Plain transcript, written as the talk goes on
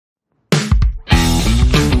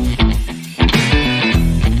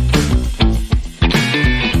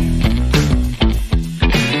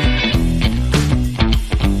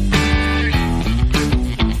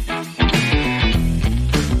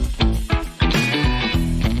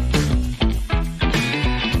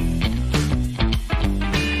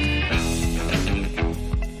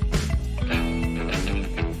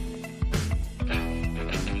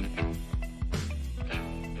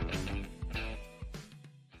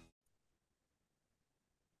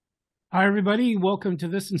Hi, everybody. Welcome to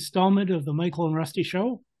this installment of the Michael and Rusty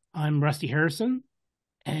Show. I'm Rusty Harrison.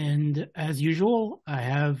 And as usual, I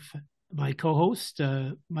have my co host,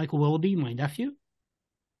 Michael Willoughby, my nephew.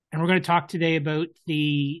 And we're going to talk today about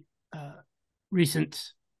the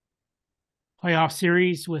recent playoff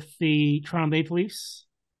series with the Toronto Maple Leafs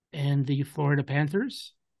and the Florida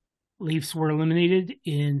Panthers. Leafs were eliminated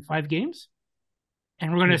in 5 games.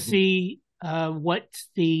 And we're going to see what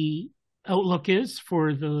the outlook is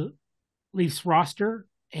for the Leafs roster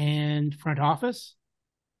and front office.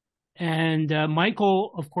 And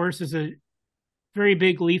Michael, of course, is a very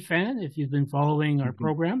big Leaf fan if you've been following our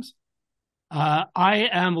programs. I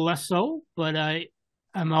am less so, but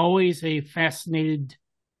I'm always a fascinated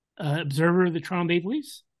observer of the Toronto Maple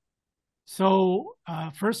Leafs. So,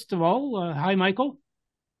 first of all, hi, Michael.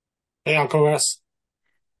 Hey, Uncle Russ.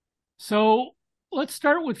 So, let's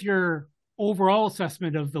start with your overall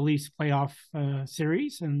assessment of the Leafs playoff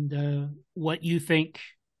series and what you think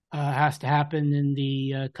has to happen in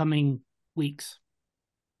the coming weeks.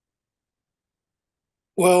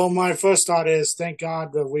 Well, my first thought is thank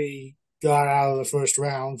God that we got out of the first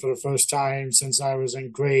round for the first time since I was in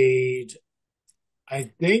grade. I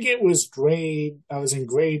think it was I was in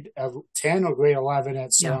grade 10 or grade 11 at Yeah,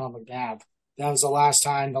 Savannah McNabb. That was the last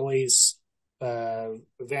time the Leafs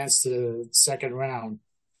advanced to the second round.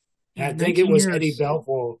 And yeah, I think it 19 was Eddie years.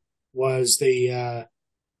 Belfour was the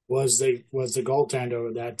goaltender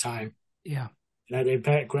at that time. Yeah, And I think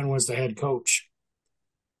Pat Quinn was the head coach.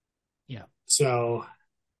 yeah, So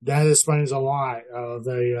that explains a lot of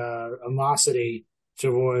the animosity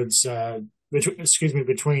towards,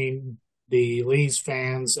 between the Leafs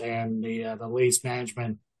fans and the Leafs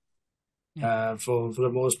management yeah, for the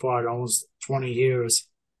most part, almost 20 years.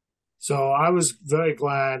 So I was very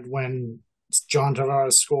glad when John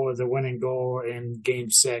Tavares scored the winning goal in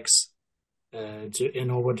Game 6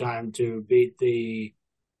 in overtime to beat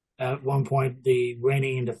at one point the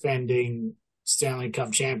reigning and defending Stanley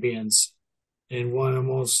Cup champions in one of the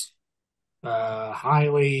most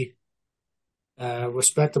highly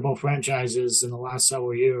respectable franchises in the last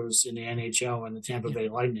several years in the NHL and the Tampa yeah, Bay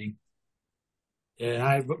Lightning. And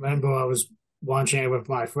I remember I was watching it with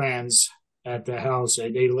my friends at the house.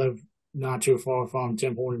 They live not too far from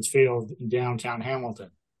Tim Hortons Field in downtown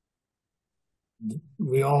Hamilton.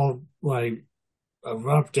 We all like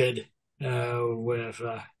erupted with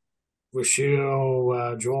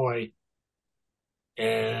sheer joy,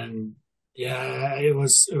 and yeah, it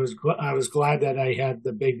was. I was glad that I had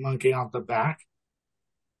the big monkey off the back.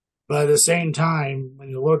 But at the same time, when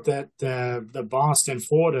you looked at the Boston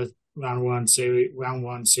Florida round one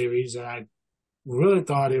series, and I really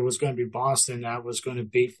thought it was going to be Boston that was going to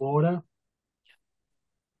beat Florida,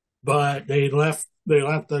 but they left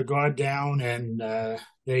the guard down, and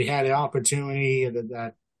they had the opportunity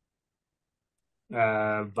that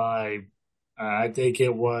by I think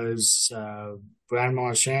it was Brad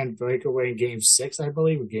Marchand breakaway in Game 6, I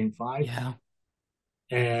believe, or Game 5, yeah,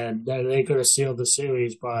 and they could have sealed the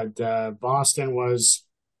series. But Boston was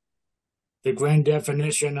the grand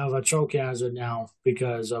definition of a choke hazard now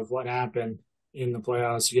because of what happened in the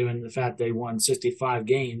playoffs, given the fact they won 65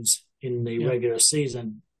 games in the yeah, regular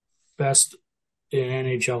season, best in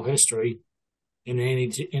NHL history in an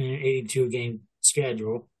 82 game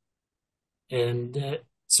schedule. And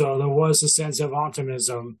so there was a sense of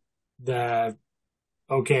optimism that,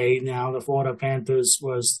 okay, now the Florida Panthers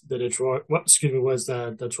was the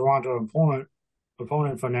Toronto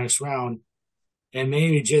opponent for next round, and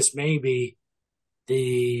maybe just maybe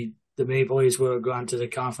the Maple Leafs would have gone to the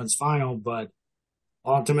conference final, but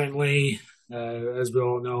ultimately, as we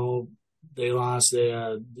all know, they lost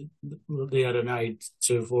the other night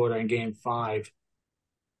to Florida in Game 5,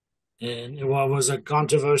 and it was a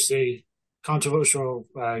controversial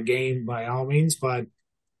game by all means. But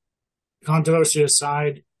controversy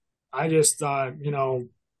aside, I just thought,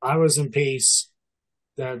 I was in peace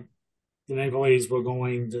that the Maple Leafs were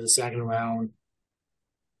going to the second round,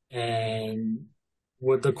 and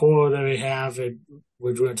with the core that we have, which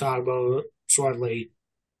we're going to talk about shortly,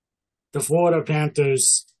 the Florida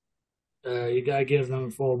Panthers, you got to give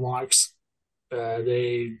them full marks.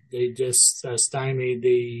 They just stymied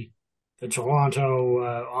the Toronto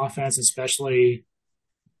offense, especially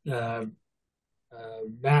uh,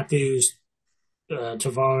 Matthews,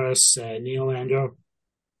 Tavares, Nylander,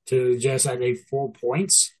 to just I think 4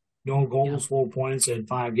 points, no yeah. goals, 4 points in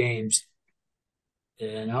 5 games.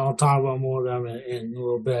 And I'll talk about more of them in a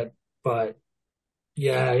little bit. But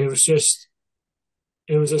yeah, it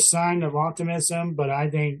was a sign of optimism. But I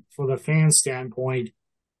think for the fan standpoint,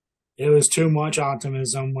 it was too much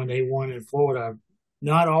optimism when they won in Florida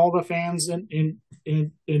not all the fans in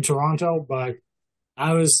Toronto, but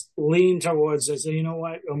I was leaning towards I said, you know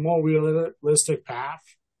what, a more realistic path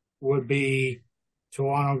would be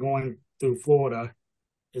Toronto going through Florida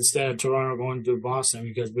instead of Toronto going through Boston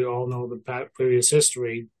because we all know the previous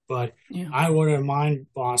history. But Yeah. I wouldn't mind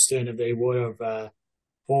Boston if they would have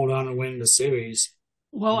hold on and win the series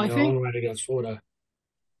Well, in their own right against Florida.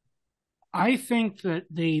 I think that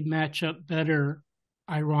they match up better,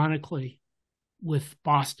 ironically, with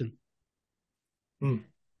Boston.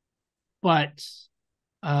 But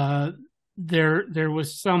there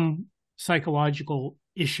was some psychological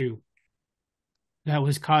issue that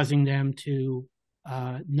was causing them to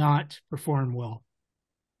not perform well.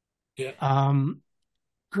 Yeah.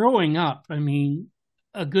 Growing up, I mean,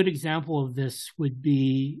 a good example of this would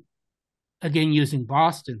be, again, using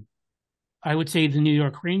Boston. I would say the New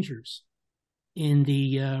York Rangers in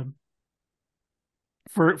the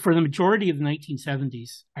for the majority of the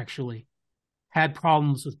 1970s actually had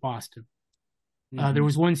problems with Boston. There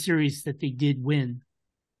was one series that they did win,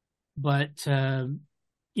 but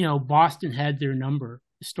Boston had their number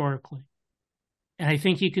historically, and I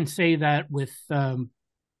think you can say that with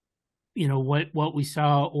what we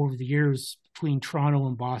saw over the years between Toronto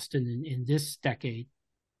and Boston in this decade.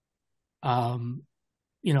 The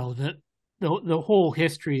whole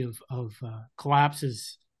history of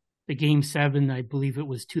collapses. The Game 7, I believe it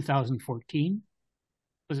was 2014.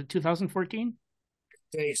 Was it 2014? I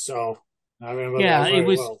think so. I remember. Yeah, it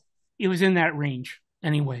was. Well. It was in that range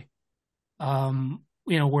anyway.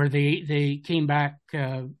 Where they came back.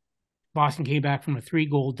 Boston came back from a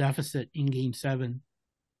 3-goal deficit in Game 7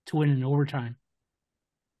 to win in overtime.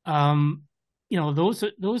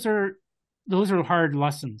 Those are hard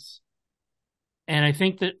lessons, and I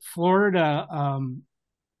think that Florida,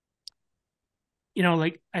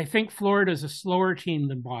 I think Florida is a slower team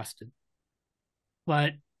than Boston,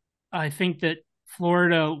 but I think that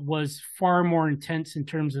Florida was far more intense in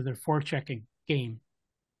terms of their forechecking game.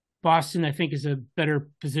 Boston, I think, is a better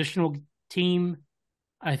positional team.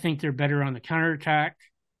 I think they're better on the counterattack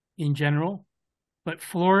in general. But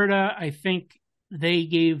Florida, I think they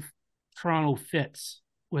gave Toronto fits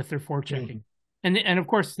with their forechecking. And of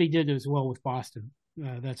course, they did as well with Boston.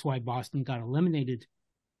 That's why Boston got eliminated.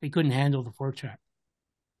 They couldn't handle the forecheck.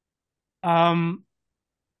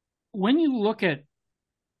 When you look at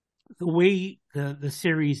the way the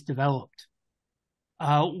series developed,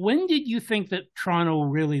 when did you think that Toronto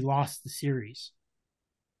really lost the series?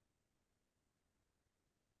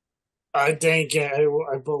 I think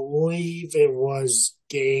I believe it was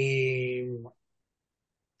game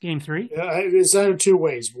 3. It was out of 2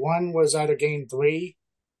 ways. One was out of game 3,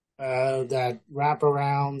 that wrap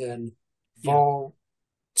around and fall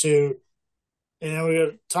to. And we're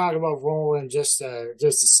going to talk about Vol in just a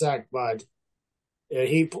sec, but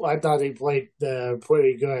I thought he played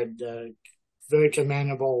pretty good, very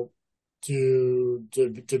commendable to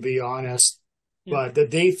be honest. Yeah. But the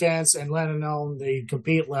defense and let alone the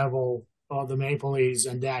compete level of the Maple Leafs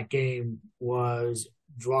in that game was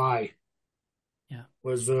dry. Yeah,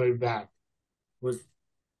 was very bad. Was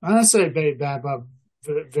I don't say very bad, but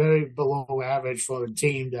very below average for a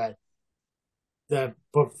team that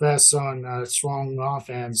profess on strong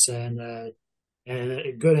offense and a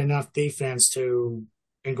good enough defense and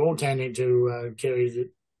goaltending to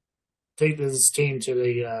take this team to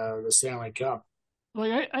the Stanley Cup.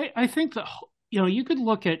 Like I think that you could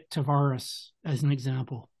look at Tavares as an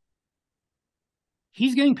example.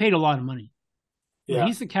 He's getting paid a lot of money. Yeah.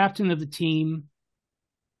 He's the captain of the team.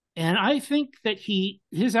 And I think that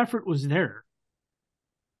his effort was there.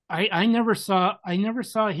 I never saw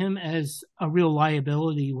him as a real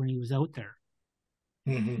liability when he was out there.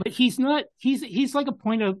 Mm-hmm. But he's not. He's like a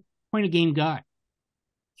point of game guy.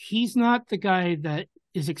 He's not the guy that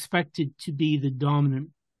is expected to be the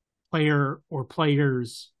dominant player or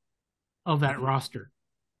players of that roster.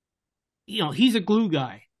 He's a glue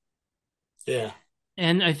guy. Yeah.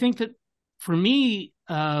 And I think that for me,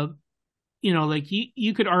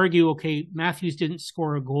 you could argue, okay, Matthews didn't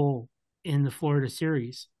score a goal in the Florida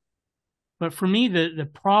series. But for me, the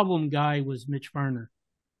problem guy was Mitch Marner.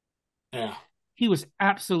 Yeah. He was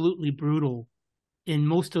absolutely brutal in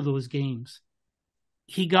most of those games.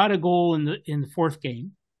 He got a goal in the 4th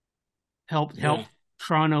game, helped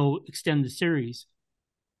Toronto extend the series.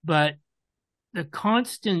 But the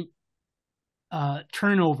constant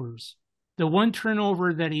turnovers, the one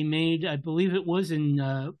turnover that he made, I believe it was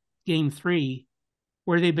in Game 3,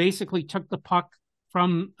 where they basically took the puck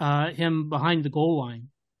from him behind the goal line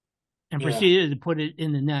and proceeded to put it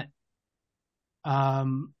in the net.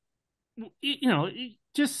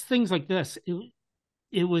 Just things like this.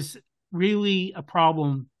 It was really a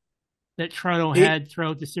problem that Toronto He, had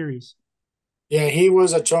throughout the series. yeah, he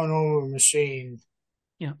was a turnover machine.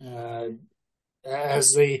 Yeah.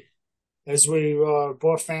 As we were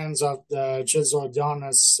both fans of the Chisel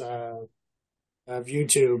Adonis of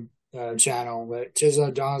YouTube channel, but Chisel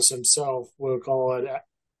Adonis himself will call it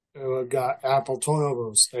got apple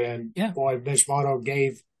turnovers, and Yeah. boy, Mitch Marner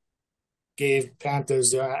gave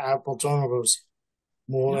Panthers apple turnovers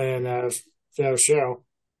more than a fair share.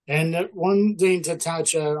 And one thing to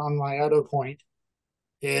touch on my other point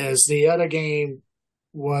is the other game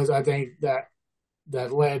was, I think, that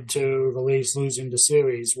led to the Leafs losing the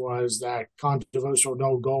series was that controversial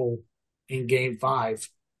no goal in Game 5.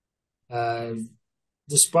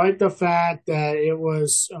 Despite the fact that it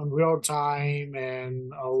was in real time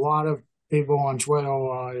and a lot of people on Twitter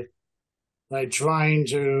are like trying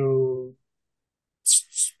to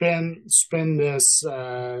spin this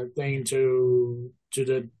thing to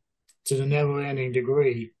the never ending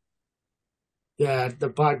degree that the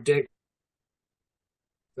puck did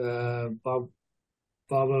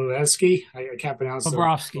Bobrovsky. I can't pronounce the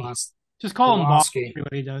Bobrovsky. last. Just call him Bob. Bobrovsky.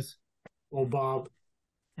 Everybody does. Or Bob.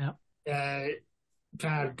 Yeah.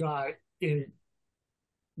 Kind of got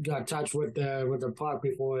touched with the puck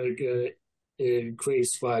before it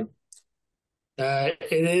increased, but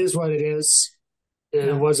it is what it is.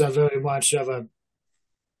 It wasn't very much of a.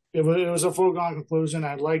 It was a foregone conclusion.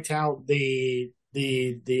 I liked how the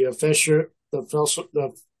official,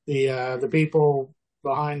 the people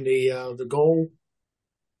behind the goal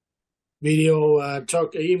video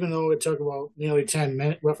took, even though it took about nearly 10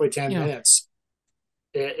 minutes, roughly 10 minutes.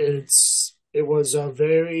 It was a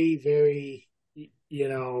very, very, it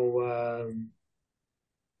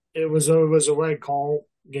was a right call.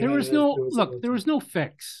 There was no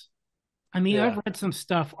fix. I mean, I've read some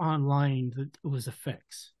stuff online that it was a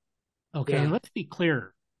fix. Okay, and let's be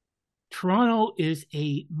clear. Toronto is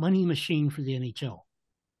a money machine for the NHL.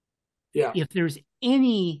 Yeah. If there's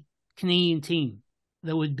any Canadian team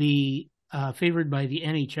that would be favored by the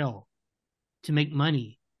NHL to make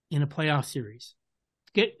money in a playoff series,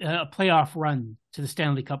 get a playoff run to the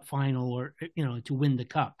Stanley Cup final, or to win the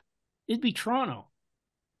cup, it'd be Toronto.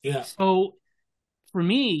 Yeah. So for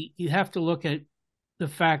me, you have to look at the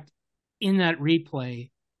fact in that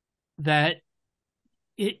replay that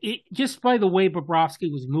it just by the way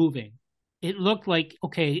Bobrovsky was moving, it looked like,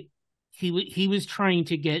 okay, he was trying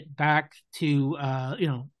to get back to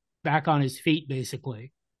back on his feet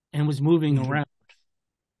basically, and was moving around.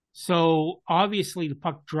 So obviously the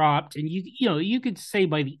puck dropped, and you could say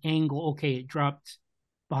by the angle, okay, it dropped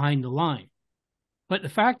behind the line. But the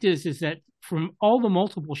fact is that from all the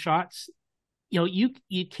multiple shots, you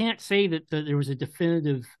can't say that there was a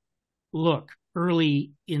definitive look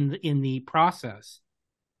early in the process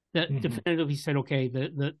that definitively said, okay,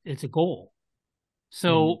 that it's a goal.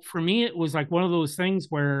 So for me, it was like one of those things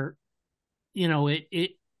where,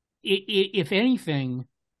 it if anything,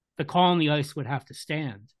 the call on the ice would have to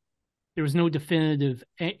stand. There was no definitive,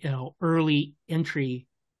 early entry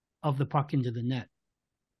of the puck into the net.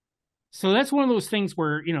 So that's one of those things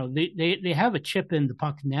where, they have a chip in the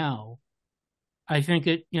puck now. I think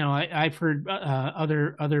I've heard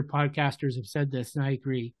other podcasters have said this, and I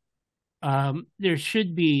agree. There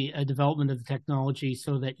should be a development of the technology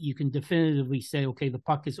so that you can definitively say, okay, the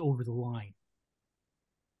puck is over the line.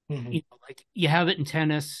 Like you have it in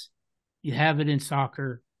tennis, you have it in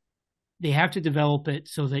soccer. They have to develop it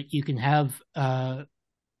so that you can have, a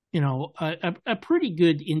pretty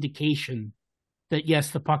good indication that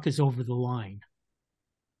yes, the puck is over the line.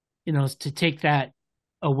 To take that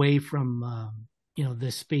away from,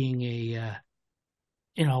 this being a,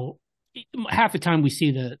 half the time we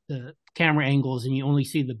see the camera angles and you only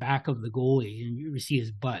see the back of the goalie and you see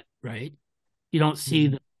his butt, right? You don't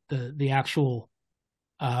see the actual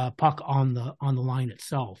puck on the line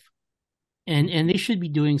itself. And they should be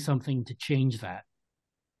doing something to change that,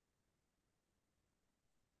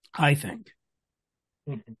 I think.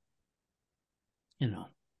 In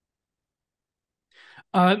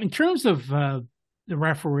terms of the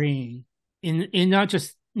refereeing, in not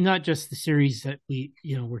just the series that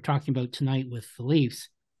we're talking about tonight with the Leafs,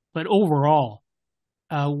 but overall,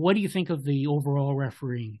 what do you think of the overall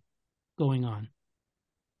refereeing going on?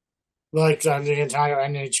 Like the entire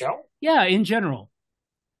NHL? Yeah, in general.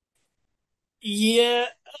 Yeah,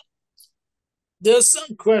 there's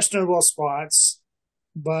some questionable spots,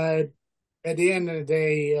 but at the end of the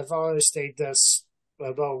day, I've always stated this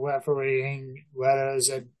about refereeing, whether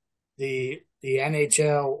it's at the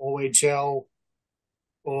NHL, OHL,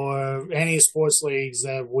 or any sports leagues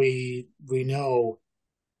that we know.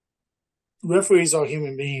 referees are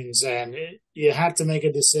human beings, and you have to make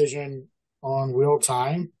a decision on real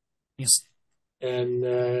time, Yeah. and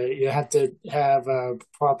you have to have a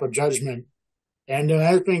proper judgment. And there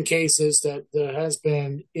has been cases that there has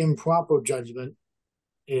been improper judgment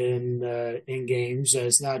in games.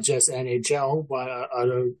 It's not just NHL, but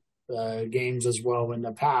other games as well in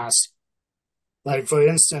the past. Like for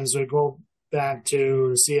instance, we go back to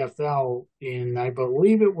the CFL in I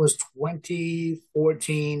believe it was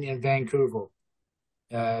 2014 in Vancouver.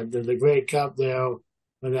 The Grey Cup there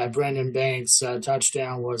when that Brendan Banks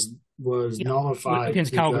touchdown was nullified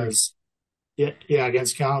against Calgary.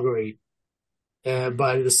 Against Calgary.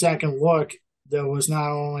 But the second look, there was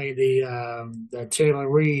not only the Taylor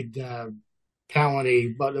Reid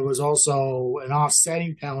penalty, but there was also an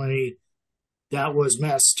offsetting penalty that was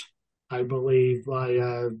missed, I believe, by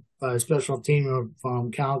a special teamer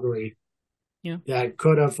from Calgary. Yeah, that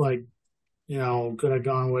could have could have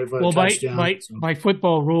gone away for a touchdown. By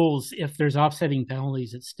football rules, if there's offsetting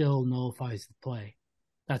penalties, it still nullifies the play.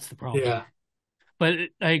 That's the problem. Yeah, but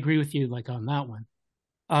I agree with you, like on that one.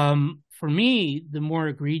 For me, the more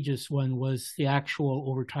egregious one was the actual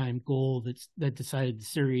overtime goal that decided the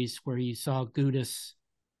series, where you saw Gudis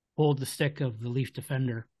hold the stick of the Leaf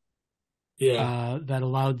defender. Yeah, that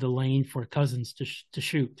allowed the lane for Cousins to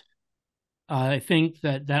shoot. I think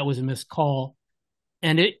that was a missed call,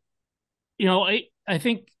 and I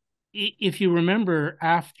think if you remember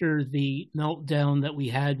after the meltdown that we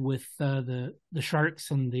had with the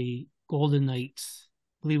Sharks and the Golden Knights,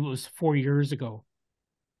 I believe it was 4 years ago,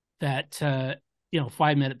 that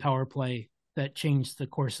 5-minute power play that changed the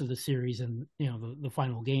course of the series and the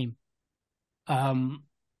final game. The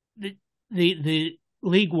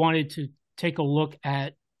league wanted to take a look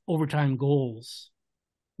at overtime goals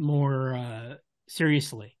more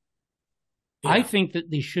seriously. Yeah. I think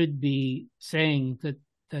that they should be saying that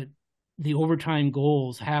the overtime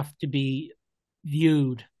goals have to be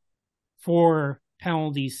viewed for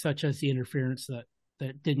penalties such as the interference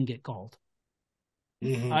that didn't get called.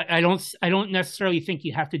 Mm-hmm. I don't necessarily think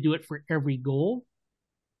you have to do it for every goal,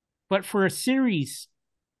 but for a series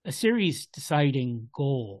deciding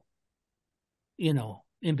goal, in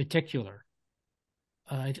particular,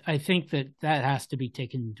 I think that has to be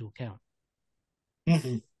taken into account.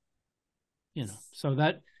 Mm-hmm. So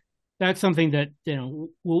that's something that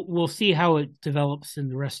we'll see how it develops in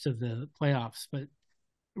the rest of the playoffs. But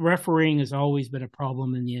refereeing has always been a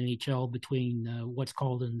problem in the NHL between what's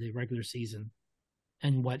called in the regular season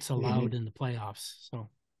and what's allowed mm-hmm. in the playoffs. So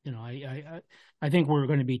I think we're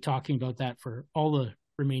going to be talking about that for all the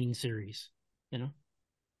remaining series.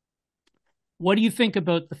 What do you think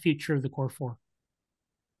about the future of the core four?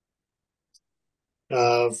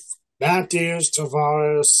 Matthews,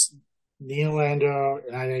 Tavares, Nylander,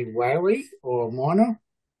 and I think Riley or Marner.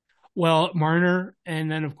 Well, Marner, and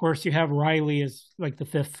then of course you have Riley as like the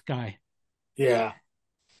fifth guy. Yeah.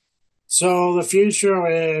 So the future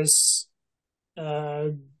is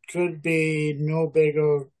could be no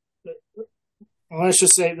bigger. Let's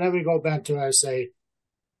just say, let me go back to what I say.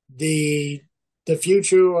 The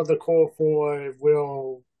future of the core four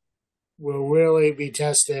will really be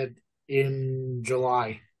tested in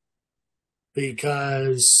July,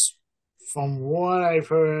 because from what I've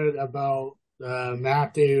heard about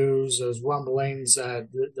Matthews, there's rumblings that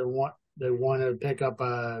they want to pick up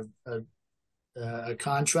a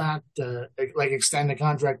contract, like extend the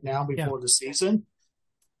contract now before the season.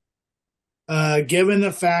 Given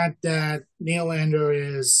the fact that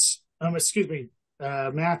Nylander is,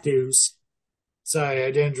 Matthews. Sorry,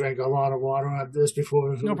 I didn't drink a lot of water on this before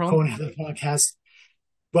recording the podcast.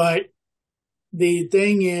 But the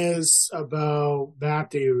thing is about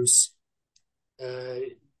Matthews,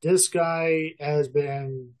 this guy has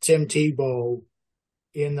been Tim Tebow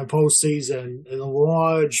in the postseason in a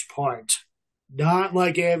large part. Not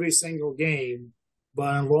like every single game,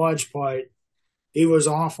 but in large part, he was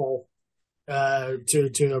awful to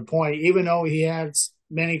the point, even though he had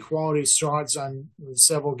many quality shots on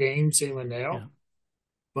several games even there. Yeah.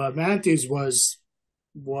 But Matthews was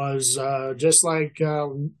just like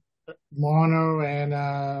Marner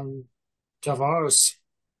and Tavares.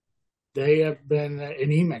 They have been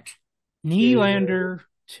anemic. Nylander,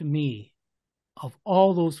 to me, of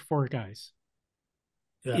all those four guys,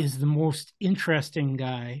 is the most interesting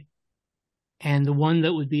guy, and the one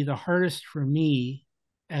that would be the hardest for me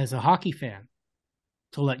as a hockey fan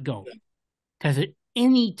to let go. Because at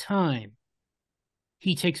any time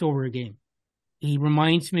he takes over a game, he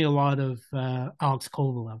reminds me a lot of Alex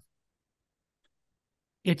Kovalev.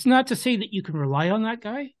 It's not to say that you can rely on that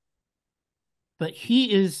guy, but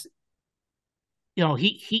he is,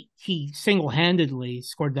 he single-handedly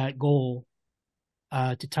scored that goal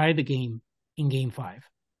to tie the game in Game 5.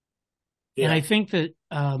 Yeah. And I think that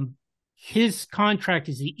his contract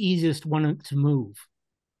is the easiest one to move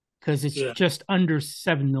because it's just under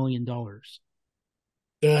 $7 million.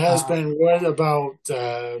 There has been word about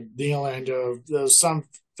Nylander. There's some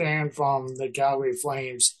fan from the Calgary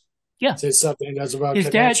Flames said something that's about his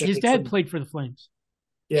dad played for the Flames.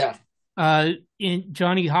 Yeah. In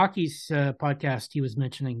Johnny Hockey's podcast, he was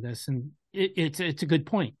mentioning this, and it's a good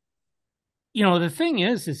point. You know, the thing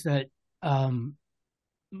is that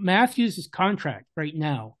Matthews' contract right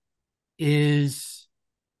now is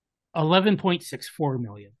 $11.64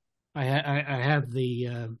 million. I have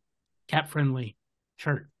the cap friendly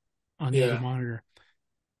chart on the monitor.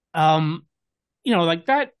 You know, like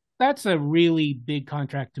that's a really big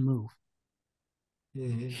contract to move.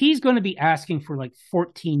 Mm-hmm. He's going to be asking for like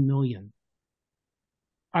 $14 million,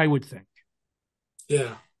 I would think.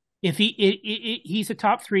 Yeah. If he's a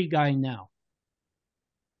top 3 guy now,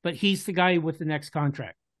 but he's the guy with the next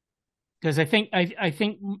contract. Because I think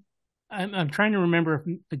I'm trying to remember if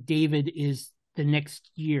McDavid is the next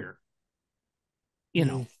year. You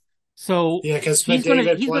know, so because he's going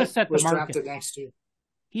to set the market next year.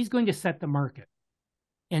 He's going to set the market,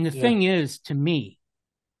 and the thing is, to me,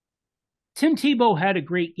 Tim Tebow had a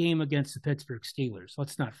great game against the Pittsburgh Steelers.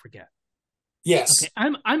 Let's not forget. Yes.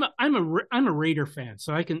 Okay, I'm a Raider fan,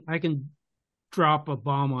 so I can drop a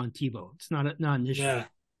bomb on Tebow. It's not an issue. Yeah.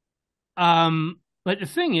 But the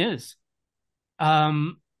thing is,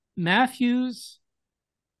 Matthews,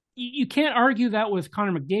 you can't argue that with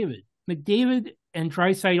Connor McDavid. McDavid and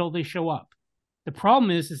Draisaitl, they show up. The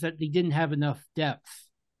problem is that they didn't have enough depth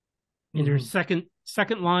in their second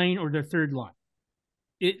line or their third line.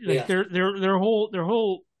 Their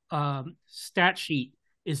whole stat sheet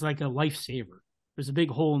is like a lifesaver. There's a big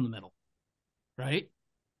hole in the middle, right?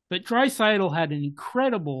 But Draisaitl had an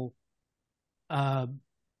incredible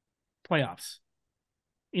playoffs,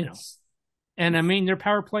 you know, and I mean their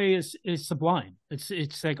power play is sublime.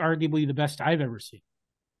 It's like arguably the best I've ever seen,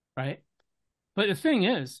 right? But the thing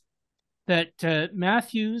is that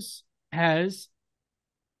Matthews has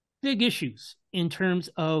big issues in terms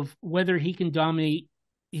of whether he can dominate,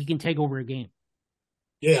 he can take over a game.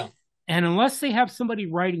 Yeah. And unless they have somebody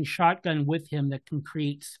riding shotgun with him that can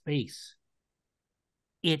create space,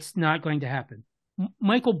 it's not going to happen.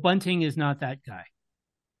 Michael Bunting is not that guy.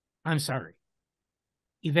 I'm sorry.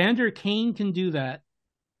 Evander Kane can do that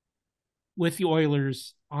with the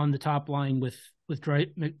Oilers on the top line with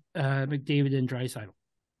McDavid and Draisaitl,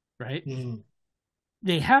 right? Mm.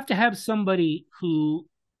 They have to have somebody who,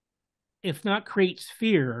 if not creates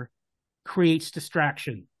fear, creates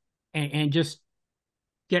distraction and just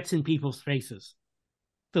gets in people's faces.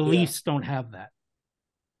 The Leafs don't have that.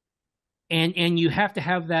 And you have to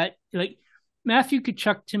have that. Like Matthew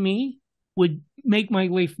Tkachuk, to me, would make my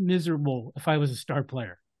life miserable if I was a star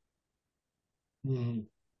player. Mm.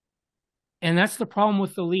 And that's the problem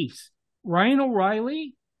with the Leafs. Ryan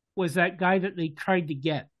O'Reilly was that guy that they tried to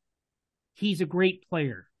get. He's a great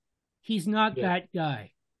player. He's not that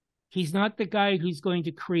guy. He's not the guy who's going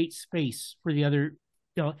to create space for the other.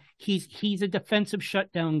 You know, he's a defensive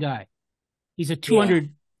shutdown guy. He's a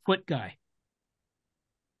 200-foot guy.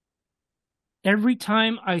 Every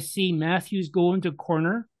time I see Matthews go into a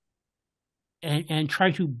corner and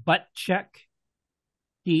try to butt check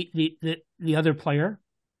the other player,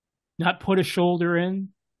 not put a shoulder in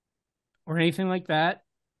or anything like that,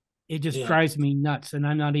 it just drives me nuts. And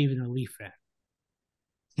I'm not even a Leaf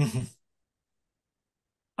fan.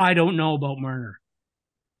 I don't know about Marner.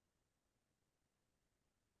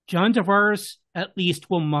 John Tavares at least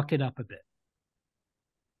will muck it up a bit.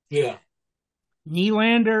 Yeah.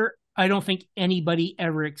 Nylander, I don't think anybody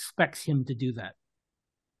ever expects him to do that.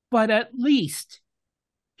 But at least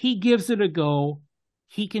he gives it a go.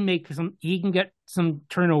 He can get some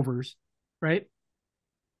turnovers, right?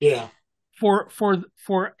 Yeah. For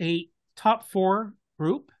a top 4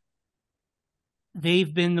 group,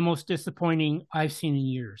 they've been the most disappointing I've seen in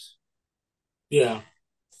years. Yeah.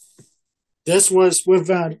 This was with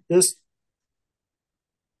just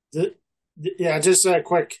a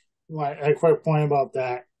quick point about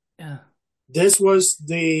that. Yeah. This was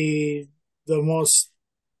the most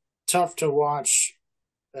tough to watch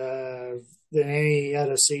than any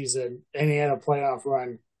other season, any other playoff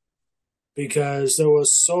run, because there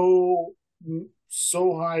was so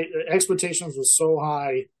high, expectations were so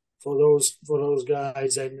high for those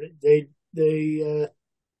guys, and they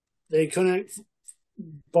couldn't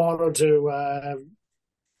bother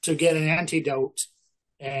to get an antidote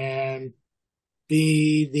and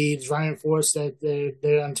be the driving force that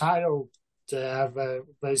they're entitled to have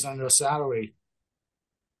based on their salary.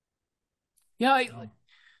 Yeah,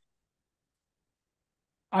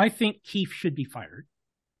 I think Keefe should be fired.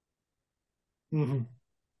 Mm-hmm.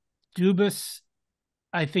 Dubas,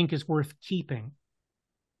 I think, is worth keeping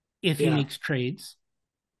if he Yeah, makes trades.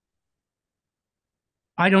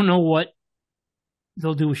 I don't know what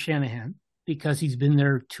they'll do with Shanahan because he's been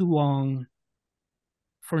there too long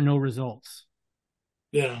for no results.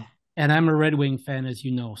 yeah, And I'm a Red Wing fan, as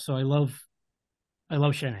you know, so I love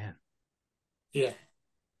Shanahan. yeah,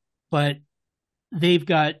 But they've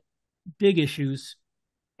got big issues,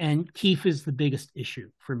 and Keefe is the biggest issue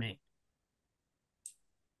for me.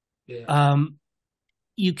 yeah, Um,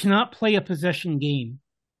 you cannot play a possession game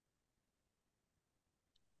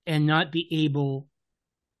and not be able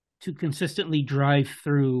to consistently drive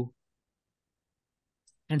through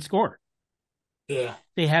and score. yeah.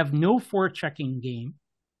 They have no forechecking game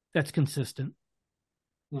that's consistent.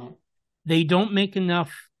 No. They don't make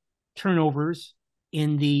enough turnovers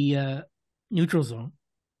in the neutral zone.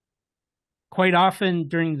 Quite often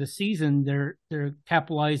during the season, they're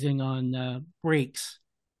capitalizing on breaks,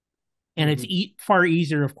 and it's far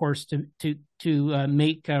easier, of course, to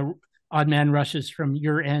make odd man rushes from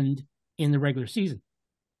your end in the regular season.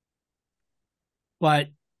 But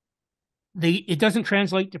it doesn't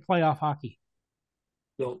translate to playoff hockey.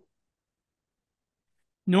 No.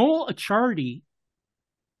 Noel Acciardi,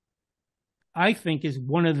 I think, is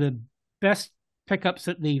one of the best pickups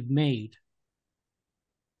that they've made.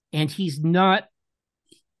 And he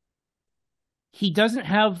doesn't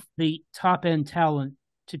have the top end talent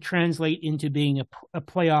to translate into being a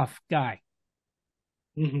playoff guy.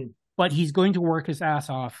 Mm-hmm. But he's going to work his ass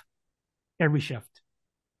off every shift.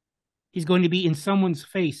 He's going to be in someone's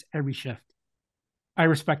face every shift. I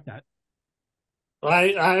respect that.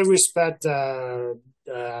 I respect the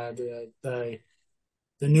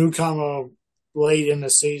newcomer late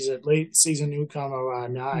season newcomer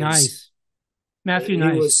Knies. Matthew He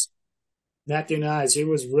Nice. was Matthew Knies. He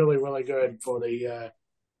was really really good for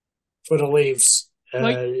the Leafs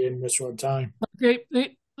in this short time.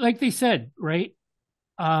 Like they said, right?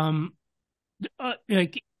 Um,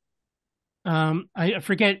 I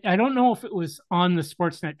forget. I don't know if it was on the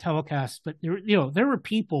Sportsnet telecast, but there were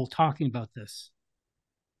people talking about this,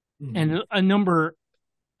 and a number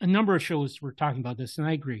of shows were talking about this, and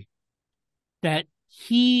I agree that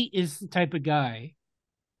he is the type of guy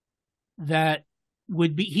that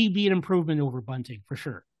he'd be an improvement over Bunting for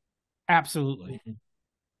sure, absolutely. Mm-hmm.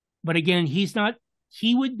 But again, he's not.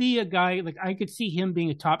 He would be a guy like I could see him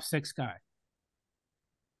being a top 6 guy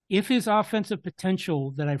if his offensive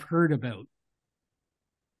potential that I've heard about,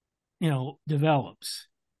 develops.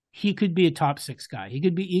 He could be a top 6 guy. He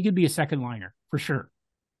could be a second liner for sure.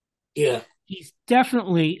 Yeah, he's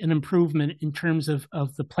definitely an improvement in terms of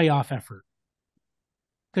the playoff effort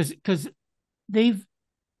because they've.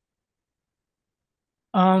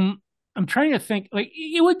 I'm trying to think. Like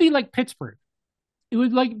it would be like Pittsburgh. It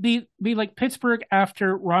would be like Pittsburgh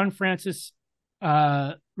after Ron Francis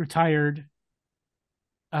retired.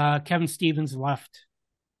 Kevin Stevens left.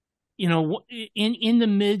 In the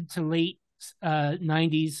mid to late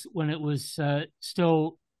 90s when it was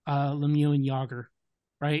still Lemieux and Yager,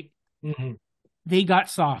 right? Mm-hmm. They got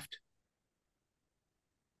soft.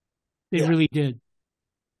 They really did.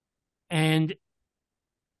 And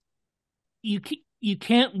you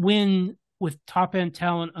can't win with top end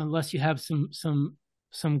talent unless you have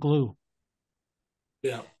some glue.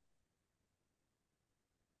 Yeah.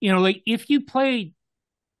 Like if you played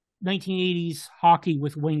 1980s hockey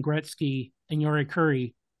with Wayne Gretzky and Yuri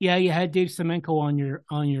Curry, yeah, you had Dave Semenko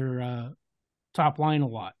on your top line a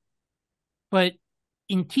lot. But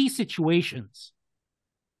in key situations,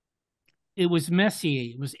 it was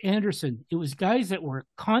Messier, it was Anderson, it was guys that were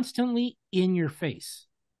constantly in your face,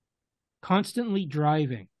 constantly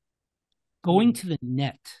driving, going to the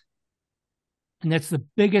net. And that's the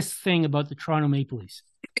biggest thing about the Toronto Maple Leafs.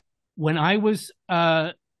 When I was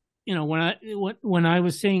when I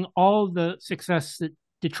was seeing all the success that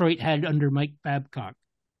Detroit had under Mike Babcock,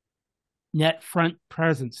 net front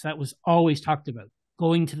presence, that was always talked about,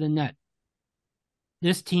 going to the net.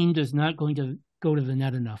 This team does not going to go to the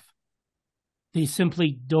net enough. They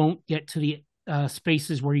simply don't get to the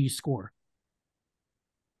spaces where you score.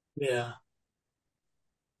 Yeah.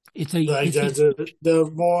 It's they're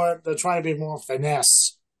trying to be more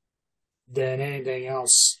finesse than anything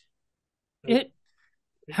else.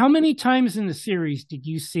 How many times in the series did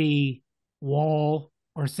you see Wall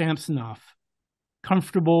or Samsonov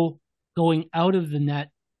comfortable going out of the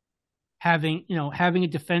net, having a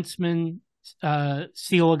defenseman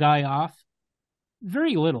seal a guy off?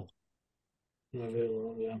 Very little. Very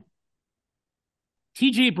little, yeah.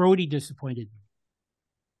 TJ Brody disappointed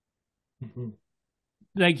me. Mm-hmm.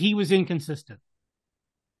 Like, he was inconsistent.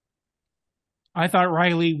 I thought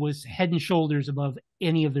Riley was head and shoulders above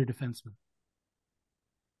any of their defensemen.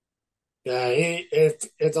 Yeah, if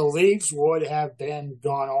the Leafs would have been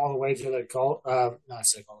gone all the way to the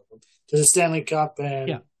to the Stanley Cup, Yeah,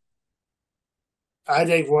 and I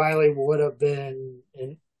think Riley would have been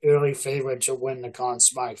an early favorite to win the Conn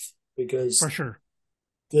Smythe for because sure.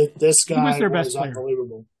 this He was guy their best was player.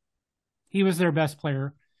 unbelievable. He was their best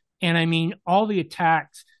player. And I mean, all the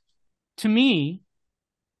attacks, to me,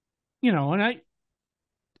 and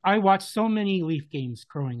I watched so many Leaf games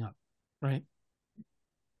growing up, right?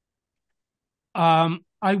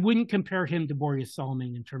 I wouldn't compare him to Boreas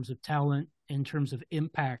Salming in terms of talent, in terms of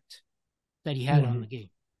impact that he had on Mm-hmm. the game.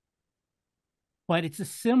 But it's a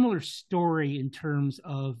similar story in terms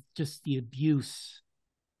of just the abuse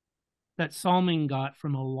that Salming got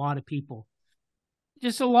from a lot of people.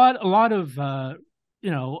 Just a lot of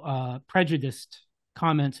prejudiced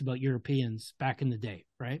comments about Europeans back in the day,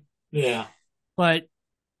 right? Yeah. But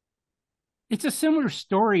it's a similar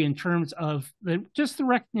story in terms of just the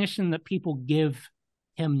recognition that people give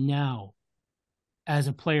him now as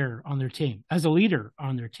a player on their team, as a leader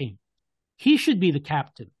on their team. He should be the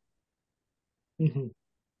captain. Mm-hmm.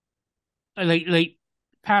 Like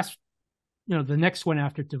past, the next one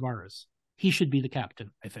after Tavares. He should be the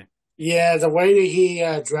captain, I think. Yeah, the way that he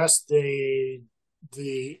addressed the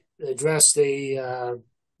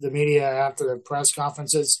media after the press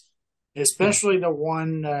conferences, Yeah. especially the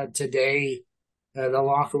one today, the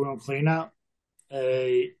locker room cleanup.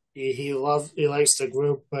 He likes the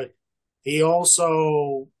group, but he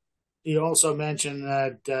also he also mentioned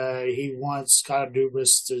that he wants Kyle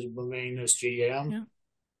Dubas to remain as GM. Yeah.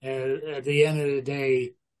 And at the end of the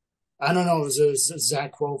day, I don't know if it's a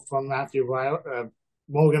exact quote from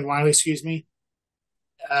Morgan Riley, excuse me.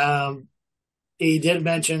 Um, he did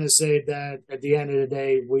mention to say that at the end of the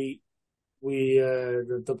day, at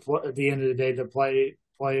the end of the day,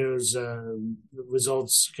 players the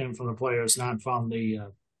results came from the players, not from the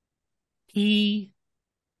He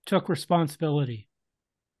took responsibility.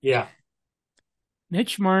 yeah.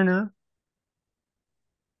 Mitch Marner,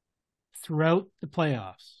 throughout the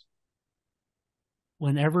playoffs,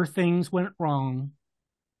 whenever things went wrong,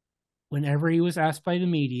 whenever he was asked by the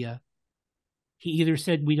media, he either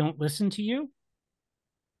said, "We don't listen to you,"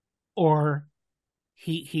 or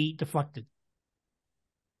he deflected.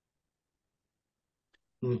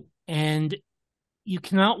 Mm. And you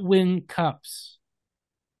cannot win cups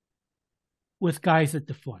with guys that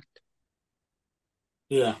deflect.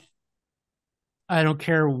 Yeah. I don't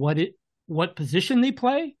care what position they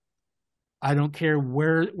play. I don't care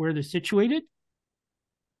where they're situated,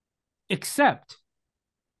 except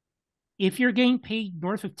if you're getting paid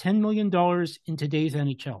north of $10 million in today's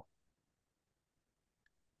NHL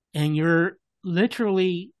and you're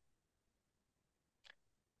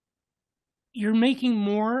making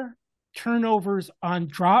more turnovers on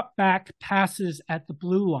drop back passes at the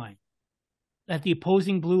blue line, at the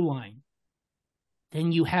opposing blue line,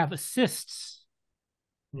 than you have assists.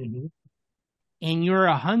 Mm-hmm. And you're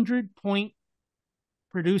 100-point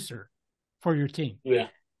producer for your team. Yeah.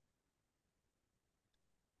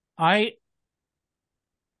 I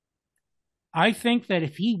think that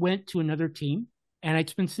if he went to another team, and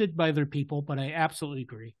it's been said by other people, but I absolutely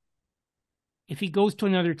agree. If he goes to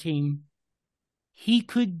another team, he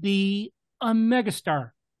could be a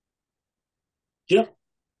megastar. Yep.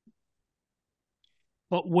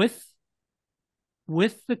 But with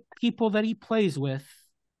the people that he plays with,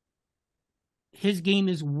 his game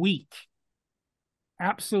is weak.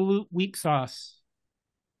 Absolute weak sauce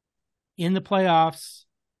in the playoffs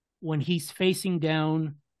when he's facing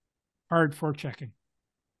down hard forechecking.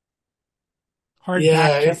 Hard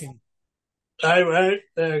back checking.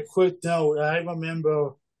 Quick note. I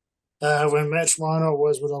remember when Mitch Marner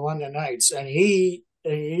was with the London Knights, and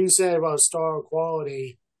you said about star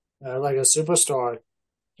quality, like a superstar.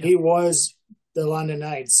 Yep. He was the London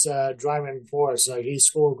Knights driving force. Like, he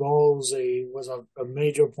scored goals. He was a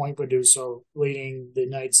major point producer, leading the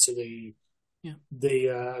Knights to the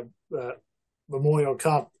Memorial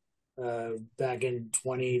Cup back in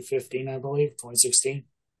 2015, I believe, 2016.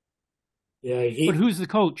 Yeah, but who's the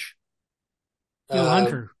coach? Dale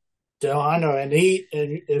Hunter. Dale Hunter, and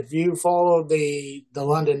if you follow the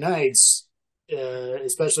London Knights,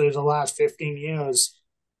 especially the last 15 years,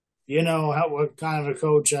 you know what kind of a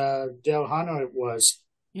coach Dale Hunter was.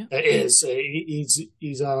 Yeah. Is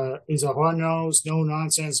he's a hard nosed, no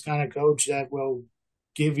nonsense kind of coach that will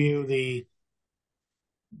give you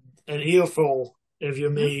an earful if you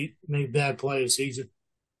make bad plays.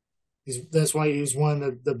 That's why he's one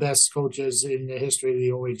of the best coaches in the history of the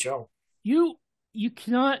OHL. You you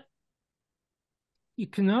cannot you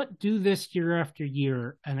cannot do this year after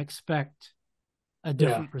year and expect a Yeah.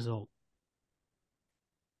 different result.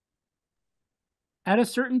 At a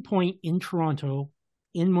certain point in Toronto,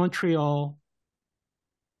 in Montreal,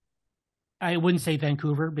 I wouldn't say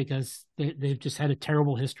Vancouver because they've just had a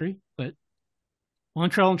terrible history, but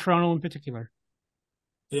Montreal and Toronto in particular,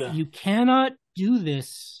 Yeah. you cannot do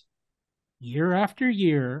this year after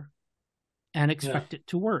year and Yeah. expect it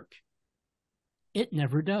to work. It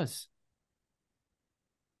never does.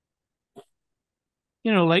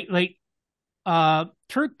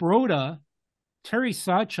 Turk Broda, Terry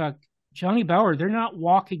Sawchuk, Johnny Bauer, they're not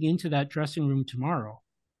walking into that dressing room tomorrow.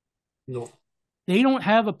 No. They don't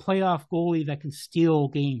have a playoff goalie that can steal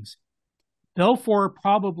games. Belfour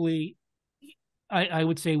probably, I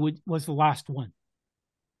would say, was the last one.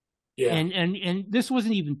 Yeah. And this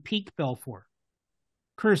wasn't even peak Belfour.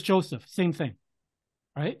 Curtis Joseph, same thing,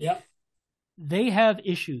 right? Yeah. They have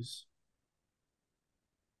issues,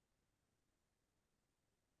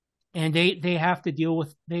 and they have to deal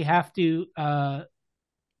with. They have to.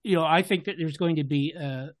 I think that there's going to be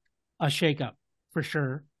a shakeup for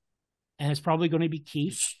sure, and it's probably going to be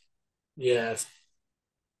Keefe. Yeah.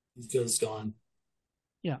 He's gone.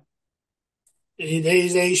 Yeah.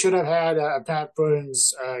 They should have had Pat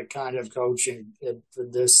Burns kind of coaching for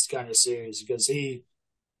this kind of series because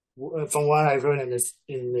from what I've heard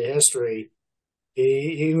in the history,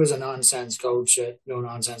 he was a nonsense coach, no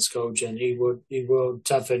nonsense coach, and he will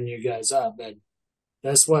toughen you guys up, and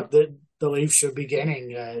that's what the Leafs should be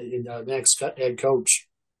getting in the next head coach.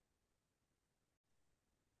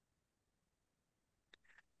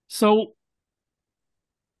 So,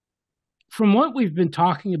 from what we've been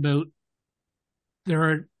talking about, there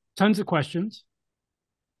are tons of questions.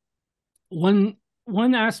 One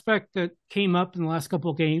aspect that came up in the last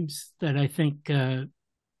couple of games that I think I'd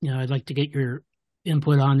like to get your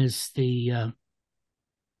input on is the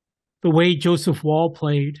way Joseph Wall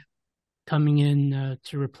played coming in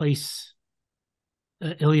to replace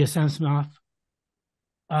Ilya Samsonov.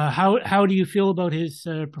 How do you feel about his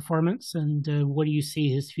performance, and what do you see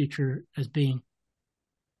his future as being?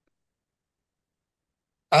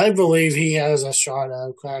 I believe he has a shot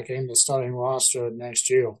at cracking the starting roster next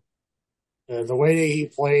year. The way that he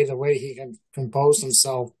played, the way he composed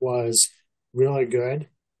himself was really good.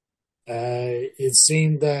 It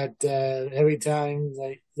seemed that every time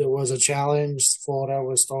there was a challenge Florida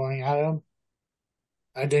was throwing at him,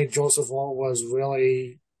 I think Joseph Wall was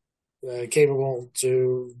really capable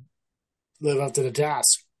to live up to the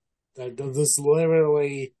task. There's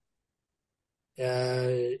literally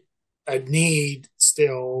a need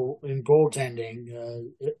still in goaltending.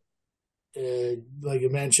 Like you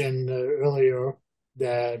mentioned earlier,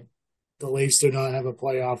 that the Leafs do not have a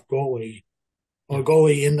playoff goalie or a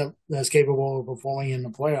goalie that's capable of performing in the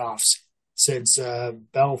playoffs since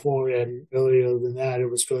Belfour, and earlier than that, it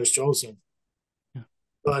was Curtis Joseph. Yeah.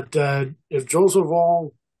 But if Joseph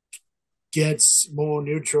Wall gets more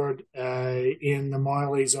nurtured in the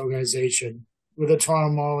Marlies organization, with the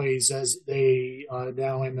Toronto Marlies as they are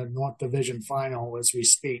now in the North Division final as we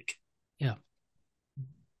speak. Yeah.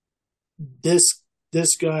 This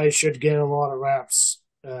guy should get a lot of reps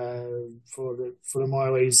for the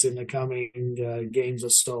Marlies in the coming games or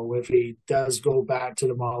so if he does go back to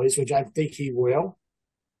the Marlies, which I think he will.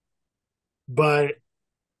 But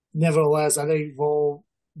nevertheless, I think Vol,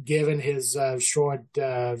 given his short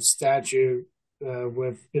stature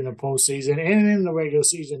in the postseason and in the regular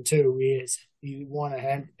season too, he won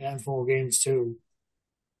a handful of games too.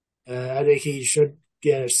 I think he should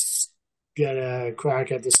get a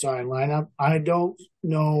crack at the starting lineup. I don't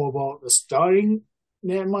know about the starting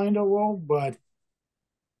netminder role, but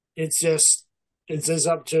it's just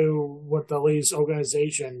up to what the Leafs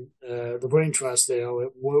organization, the brain trust there,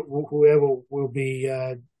 whoever will be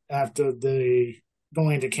after the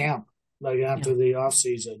going to camp, like after the off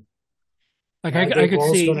season. Like I could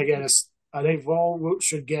see, going to get us. I think Vol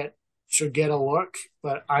should get a look,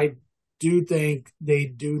 but I do think they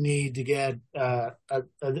do need to get a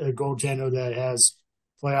goaltender that has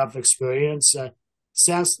playoff experience.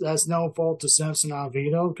 That's no fault to Samsonov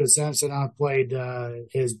either, because Samsonov played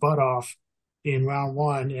his butt off in round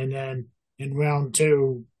one, and then in round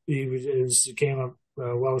two he came up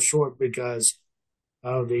well short because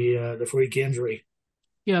of the freak injury.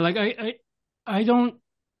 Yeah, like I don't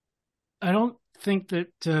think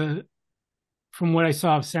that from what I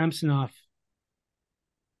saw of Samsonov,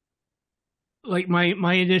 like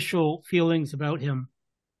my initial feelings about him,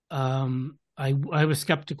 I was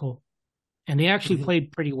skeptical, and he actually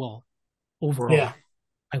played pretty well overall. Yeah,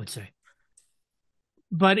 I would say,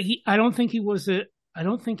 but I don't think he was I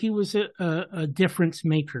don't think he was a difference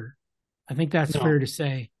maker. I think that's fair No. to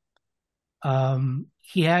say.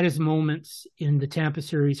 He had his moments in the Tampa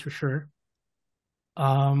series for sure.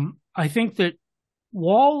 I think that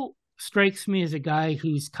Wall strikes me as a guy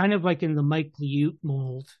who's kind of like in the Mike Liut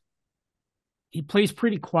mold. He plays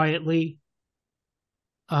pretty quietly.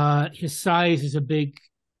 His size is a big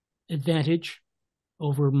advantage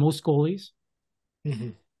over most goalies.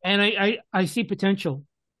 Mm-hmm. And I see potential.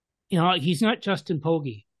 He's not Justin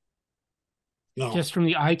Pogge. No. Just from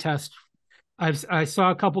the eye test, I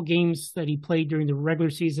saw a couple games that he played during the regular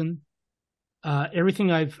season.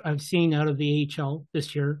 Everything I've seen out of the AHL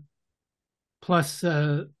this year, plus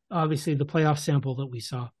obviously the playoff sample that we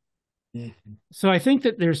saw. Mm-hmm. So I think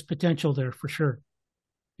that there's potential there for sure.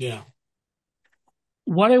 Yeah.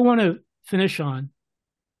 What I want to finish on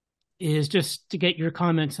is just to get your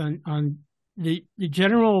comments on the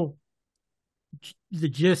gist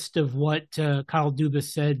of what Kyle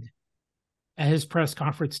Dubas said at his press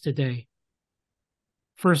conference today.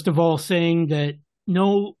 First of all, saying that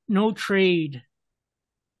no trade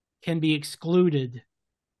can be excluded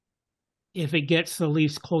if it gets the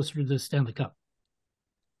Leafs closer to the Stanley Cup.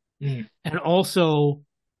 Mm. And also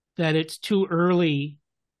that it's too early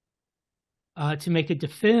to make a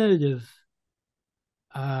definitive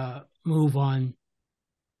move on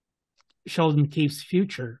Sheldon Keefe's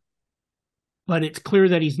future, but it's clear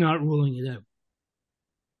that he's not ruling it out.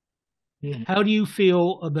 Mm. How do you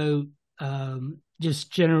feel about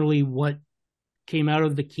just generally what came out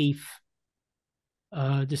of the Keefe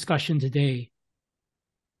discussion today?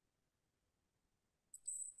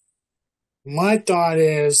 My thought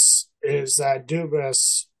is that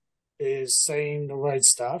Dubas is saying the right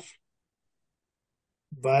stuff,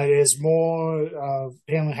 but it's more of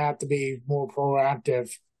him have to be more proactive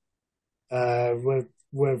with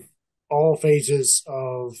all phases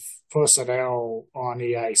of personnel on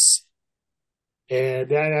the ice. And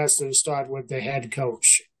that has to start with the head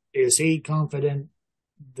coach. Is he confident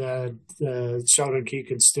that Sheldon Keefe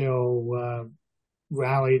can still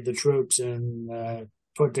rally the troops and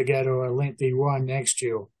put together a lengthy run next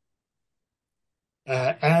year?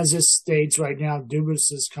 As it states right now,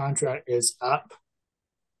 Dubas' contract is up.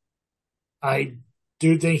 I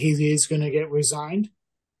do think he is going to get resigned.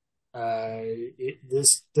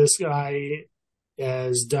 This guy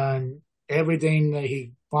has done everything that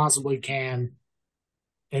he possibly can,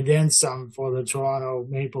 and then some for the Toronto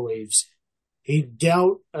Maple Leafs. He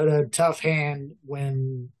dealt a tough hand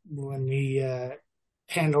when he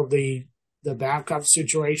handled the backup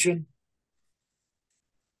situation,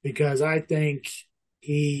 because I think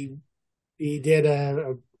he did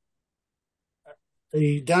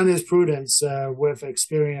he done his prudence with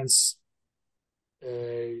experience,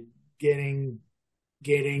 getting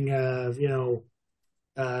a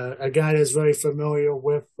guy that's very familiar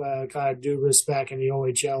with Kyle Dubas back in the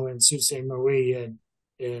OHL and Sault Ste. Marie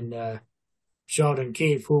and Sheldon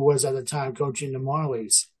Keefe, who was at the time coaching the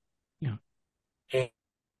Marlies. Yeah.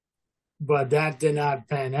 But that did not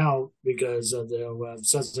pan out because of the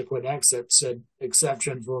subsequent exits,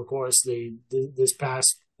 exception for, of course, this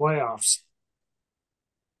past playoffs.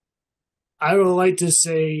 I would like to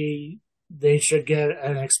say they should get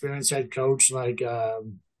an experienced head coach like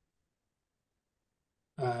I'm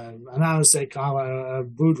not going to say Kyle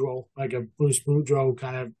Boudreau, like a Bruce Boudreau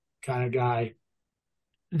kind of guy.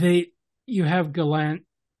 You have Gallant.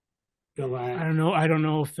 Gallant. I don't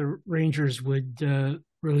know if the Rangers would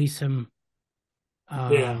release him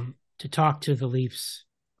to talk to the Leafs.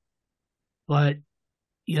 But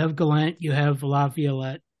you have Gallant, you have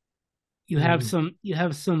Laviolette, you have some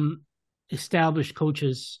established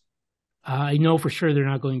coaches. I know for sure they're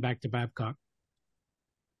not going back to Babcock.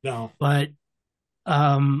 No. But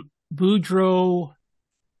Boudreau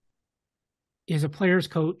is a player's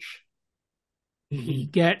coach. Mm-hmm. He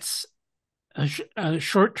gets a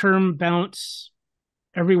short-term bounce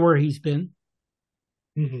everywhere he's been.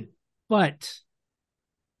 Mm-hmm. But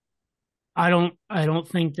I don't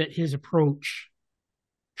think that his approach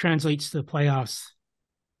translates to the playoffs.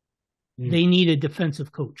 Mm. They need a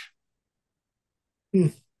defensive coach.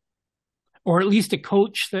 Mm. Or at least a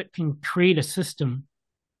coach that can create a system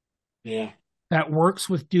that works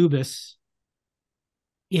with Dubas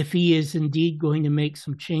if he is indeed going to make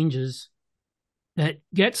some changes that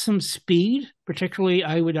get some speed, particularly,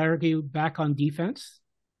 I would argue, back on defense.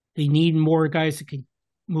 They need more guys that can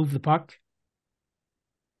move the puck.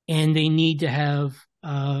 And they need to have,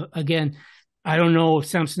 again, I don't know if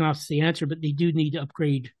Samsonov's the answer, but they do need to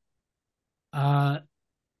upgrade in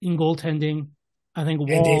goaltending. I think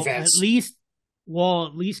Wall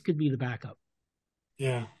at least could be the backup.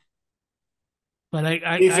 Yeah. But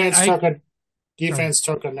defense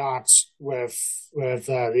took a notch with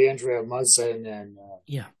the injury of Muzzin and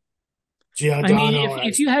Yeah. I mean, Giordano.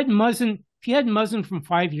 if you had Muzzin from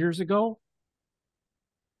 5 years ago,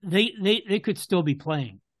 they could still be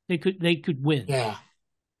playing. They could win. Yeah.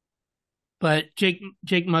 But Jake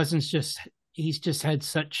Muzzin's he's just had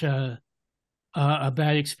such a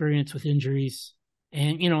bad experience with injuries,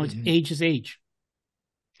 and it's age is age.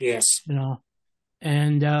 Yes.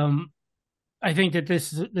 And I think that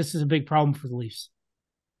this is a big problem for the Leafs.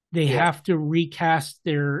 They have to recast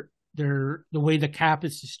the way the cap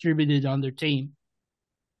is distributed on their team,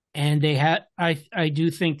 and I do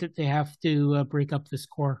think that they have to break up this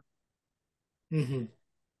core. Mm-hmm.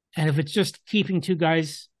 And if it's just keeping two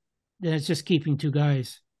guys, then it's just keeping two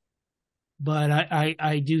guys. But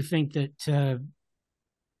I do think that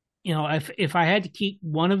if I had to keep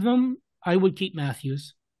one of them, I would keep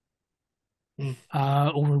Matthews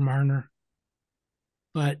over Marner.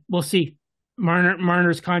 But we'll see.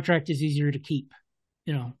 Marner's contract is easier to keep.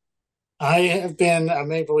 I have been a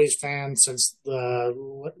Maple Leafs fan since the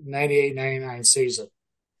 98-99 season.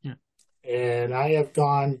 Yeah. And I have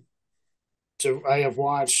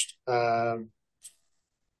watched what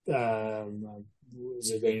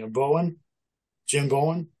is his name? Bowen? Jim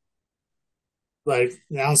Bowen? Like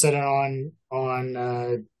announced it on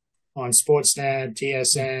Sportsnet,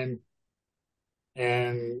 TSN,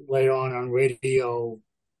 and later on radio.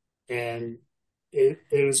 And it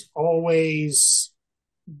was always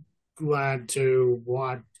glad to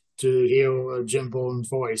hear Jim Bowen's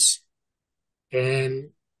voice. And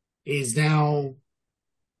he's now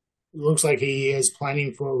looks like he is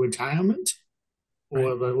planning for retirement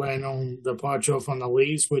or the Leno departure from the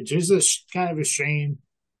Leafs, which is kind of a shame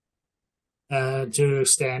to an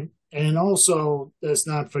extent. And also, let's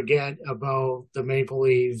not forget about the Maple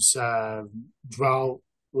Leafs drought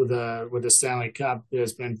with the Stanley Cup.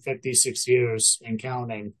 There's been 56 years and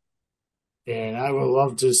counting. And I would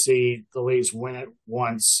love to see the Leafs win it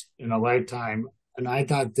once in a lifetime. And I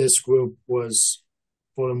thought this group was,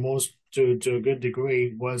 for the most, to a good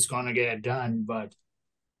degree, was going to get it done. But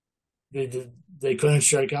they couldn't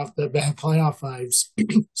shake off the bad playoff vibes.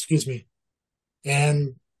 Excuse me.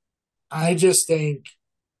 And I just think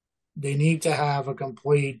they need to have a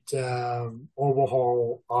complete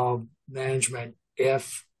overhaul of management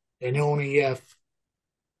if and only if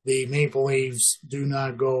the Maple Leafs do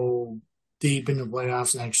not go deep in the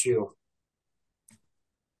playoffs next year.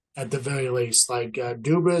 At the very least, like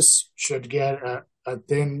Dubas should get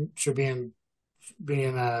be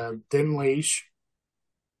in a thin leash.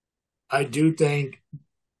 I do think,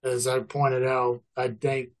 as I pointed out, and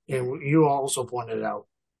you also pointed out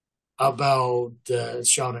about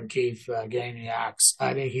Sheldon Keefe getting the axe.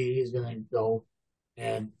 I think he's going to go,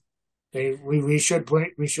 and we should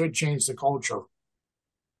change the culture.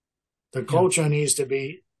 The culture needs to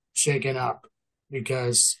be shaken up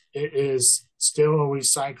because it is still a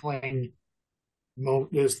recycling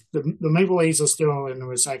mode. The Maple Leafs are still in the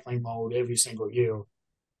recycling mode every single year,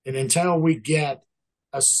 and until we get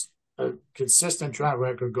a consistent track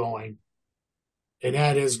record going, and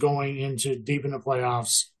that is going into deep in the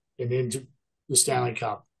playoffs and into the Stanley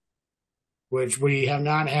Cup, which we have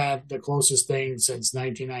not had the closest thing since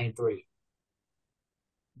 1993.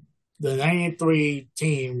 The 93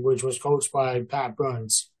 team, which was coached by Pat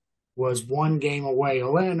Burns, was one game away,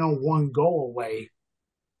 or let alone one goal away,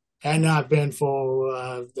 had not been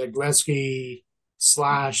for the Gretzky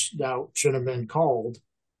slash that should have been called.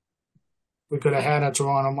 We could have had a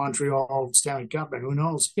Toronto-Montreal Stanley Cup, and who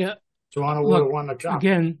knows? Yeah, Toronto would have won the cup.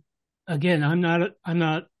 Again, I'm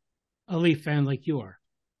not a Leaf fan like you are.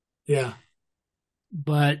 Yeah,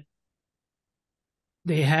 but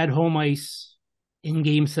they had home ice in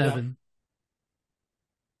Game 7,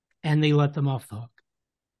 and they let them off the hook.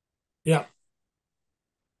 Yeah.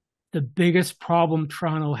 The biggest problem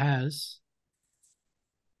Toronto has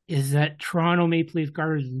is that Toronto Maple Leaf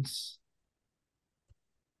Gardens,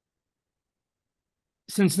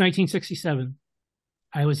 since 1967,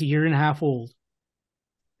 I was a year and a half old.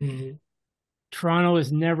 Mm-hmm. Toronto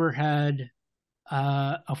has never had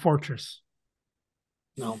a fortress.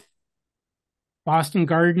 No. Boston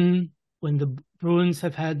Garden, when the Bruins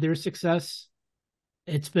have had their success,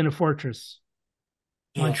 it's been a fortress.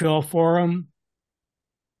 Yeah. Montreal Forum,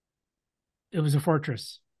 it was a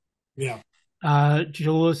fortress. Yeah.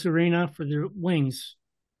 Julius Arena for the Wings,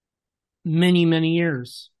 many, many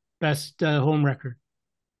years, best home record.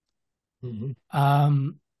 Mm-hmm.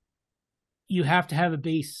 You have to have a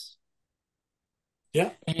base.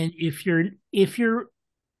 Yeah. And if you're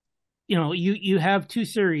you have two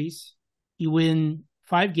series, you win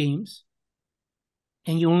 5 games,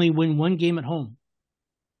 and you only win 1 game at home.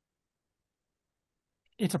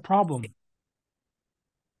 it's a problem.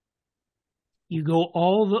 You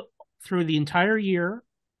go through the entire year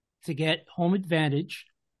to get home advantage,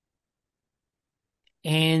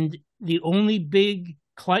 and the only big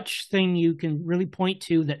clutch thing you can really point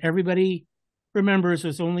to that everybody remembers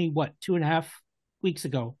was only 2.5 weeks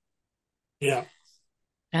ago. Yeah.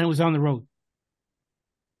 And it was on the road.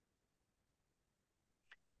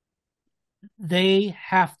 They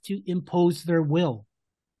have to impose their will.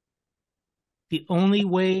 The only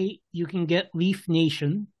way you can get Leaf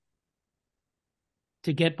Nation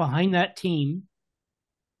to get behind that team,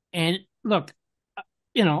 and look,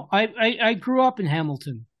 I grew up in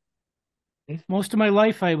Hamilton. Most of my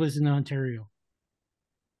life I was in Ontario.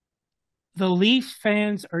 The Leafs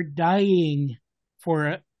fans are dying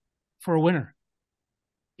for a winner.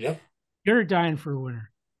 Yep. You're dying for a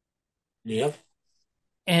winner. Yep.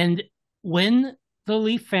 And when the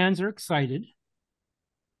Leaf fans are excited,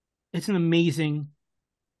 it's an amazing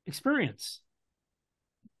experience.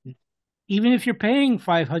 Even if you're paying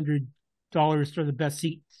 $500 for the best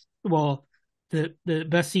seats, well, the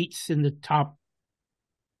best seats in the top,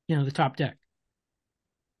 the top deck.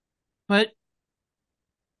 But,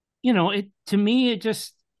 to me, it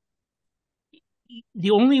just,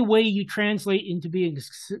 the only way you translate into being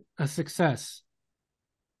a success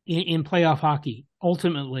in playoff hockey,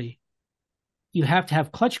 ultimately, you have to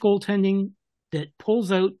have clutch goaltending that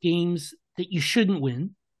pulls out games that you shouldn't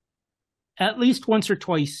win at least once or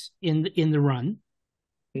twice in the run.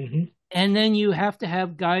 Mm-hmm. And then you have to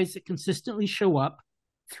have guys that consistently show up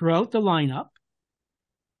throughout the lineup.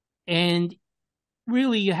 And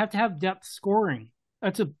really, you have to have depth scoring.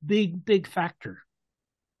 That's a big, big factor.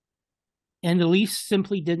 And the Leafs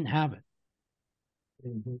simply didn't have it.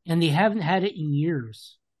 Mm-hmm. And they haven't had it in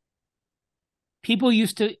years. People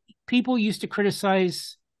used to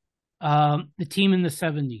criticize the team in the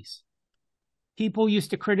 70s. People used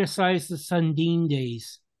to criticize the Sundin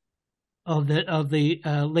days of the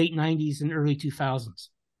late 90s and early 2000s.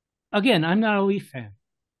 Again, I'm not a Leaf fan,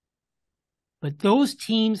 but those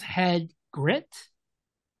teams had grit,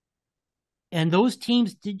 and those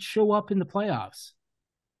teams did show up in the playoffs.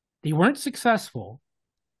 They weren't successful,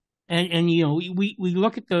 and we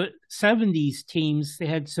look at the 70s teams; they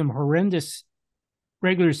had some horrendous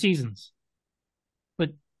regular seasons,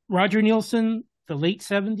 but Roger Neilson, the late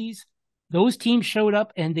 70s, those teams showed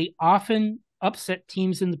up, and they often upset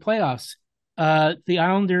teams in the playoffs. The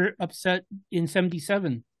Islander upset in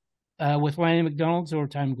 '77 with Lanny McDonald's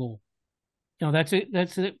overtime goal. That's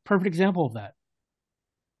a perfect example of that.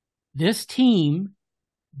 This team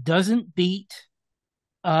doesn't beat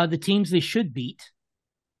the teams they should beat,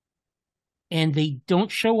 and they don't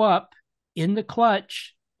show up in the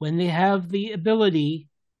clutch when they have the ability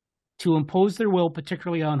to impose their will,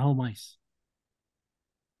 particularly on home ice.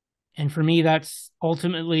 And for me, that's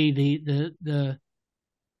ultimately the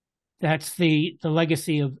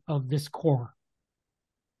legacy of this core.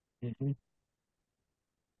 Mm-hmm.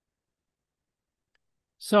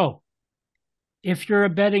 So, if you're a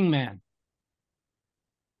betting man,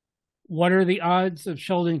 what are the odds of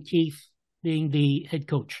Sheldon Keefe being the head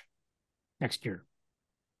coach next year?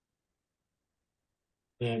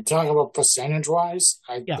 And talking about percentage-wise,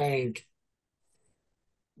 I Yeah. think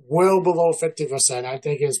well below 50%. I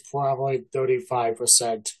think it's probably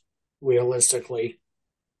 35% realistically.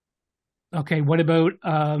 Okay, what about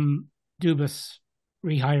Dubas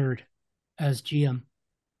rehired as GM?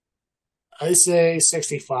 I say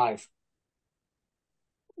 65.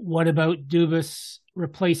 What about Dubas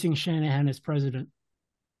replacing Shanahan as president?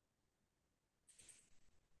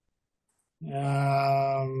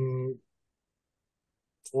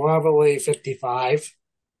 Probably 55.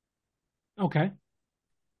 Okay.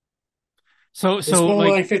 So it's more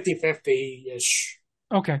like 50-50-ish.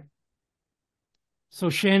 Okay. So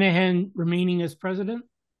Shanahan remaining as president?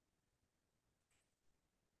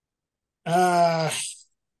 About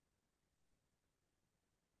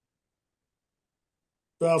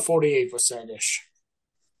 48%-ish.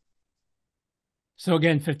 So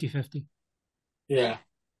again, 50-50. Yeah.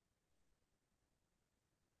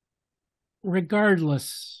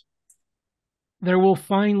 Regardless, there will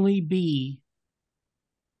finally be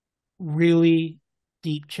really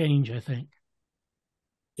deep change, I think.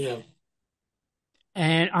 Yeah.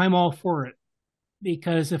 And I'm all for it,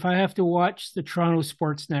 because if I have to watch the Toronto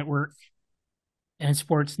Sports Network and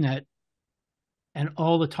Sportsnet and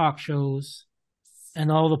all the talk shows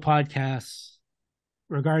and all the podcasts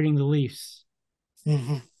regarding the Leafs,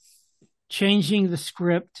 mm-hmm. changing the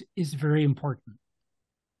script is very important.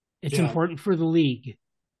 It's important for the league,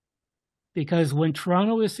 because when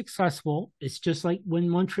Toronto is successful, it's just like when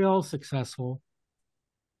Montreal is successful.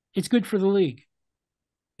 It's good for the league.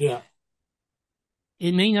 Yeah.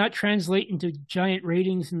 It may not translate into giant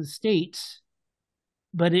ratings in the States,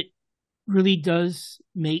 but it really does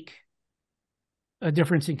make a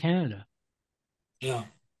difference in Canada. Yeah.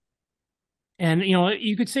 And,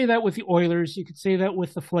 you could say that with the Oilers, you could say that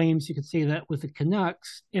with the Flames, you could say that with the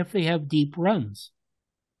Canucks if they have deep runs.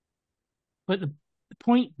 But the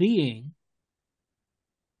point being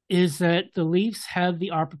is that the Leafs have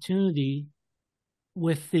the opportunity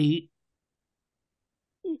with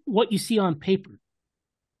what you see on paper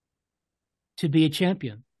to be a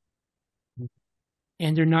champion.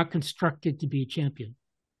 And they're not constructed to be a champion.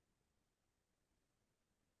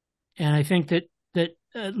 And I think that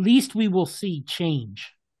at least we will see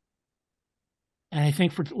change. And I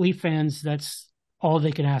think for Leaf fans, that's all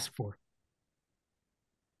they can ask for.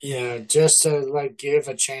 Yeah, just to give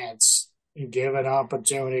a chance and give an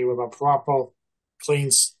opportunity with a proper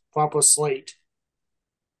slate,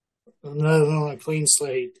 another than a clean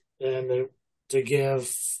slate, and to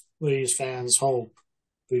give these fans hope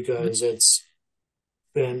because it's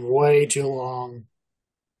been way too long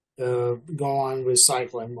gone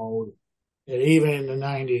recycling mode. And even in the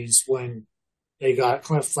 90s when they got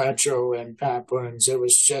Cliff Fletcher and Pat Burns,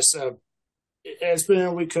 it's been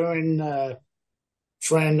a recurring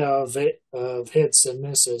trend of hits and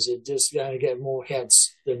misses. It just got to get more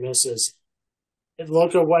hits than misses. And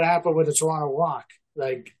look at what happened with the Toronto Rock.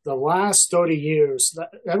 Like the last 30 years,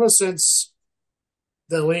 ever since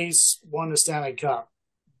the Leafs won the Stanley Cup,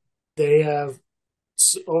 they have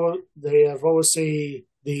overseen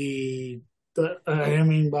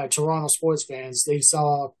by Toronto sports fans, they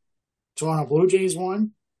saw Toronto Blue Jays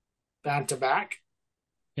won back to back.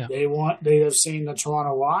 Yeah. They have seen the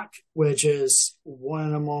Toronto Rock, which is one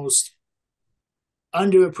of the most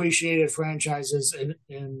underappreciated franchises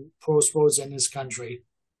in pro sports in this country.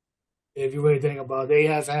 If you really think about it, they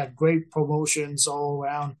have had great promotions all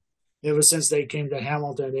around. Ever since they came to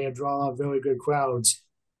Hamilton, they have drawn out very good crowds.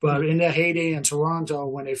 But in their heyday in Toronto,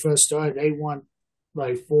 when they first started, they won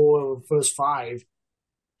like 4 of the first 5.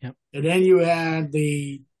 Yep. And then you had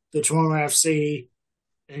the Toronto FC,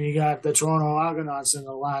 and you got the Toronto Argonauts in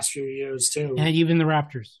the last few years too. And even the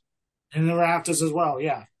Raptors. And the Raptors as well,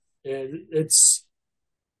 yeah.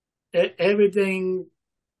 Everything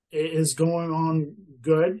is going on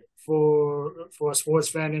good for a sports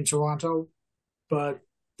fan in Toronto, but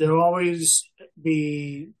there'll always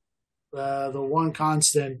be the one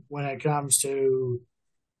constant when it comes to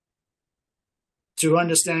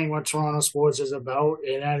understanding what Toronto sports is about,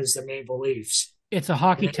 and that is the Maple Leafs. It's a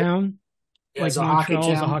hockey town. It's like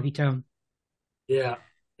Montreal is a hockey town. Yeah,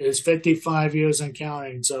 it's 55 years and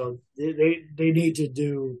counting. So they need to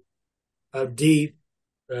do a deep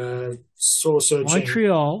soul searching.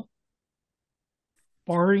 Montreal,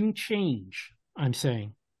 barring change, I'm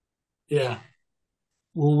saying,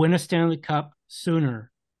 will win a Stanley Cup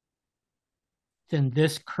sooner than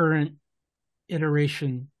this current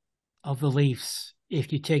iteration of the Leafs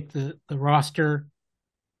if you take the roster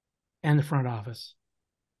and the front office.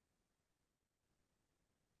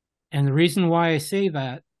 And the reason why I say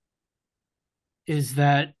that is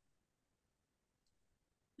that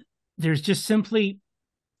there's just simply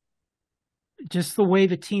the way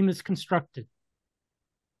the team is constructed.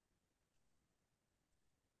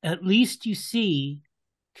 At least you see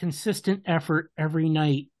consistent effort every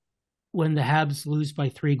night when the Habs lose by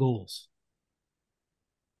 3 goals.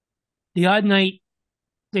 The odd night,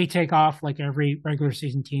 they take off like every regular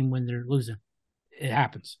season team when they're losing. It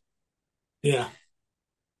happens. Yeah.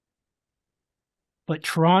 But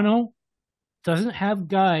Toronto doesn't have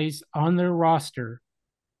guys on their roster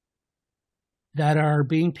that are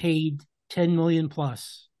being paid $10 million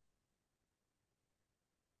plus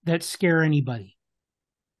that scare anybody.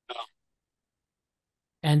 No.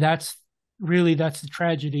 And that's the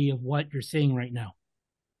tragedy of what you're seeing right now.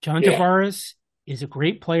 John Tavares is a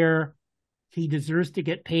great player. He deserves to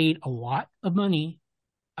get paid a lot of money.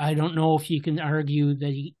 I don't know if you can argue that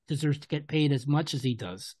he deserves to get paid as much as he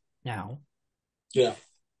does now. Yeah.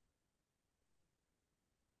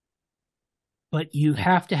 But you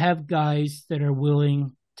have to have guys that are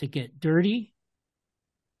willing to get dirty,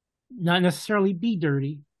 not necessarily be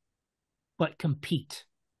dirty, but compete.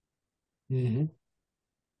 Mm-hmm.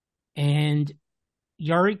 And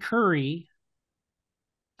Jari Kurri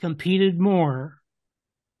competed more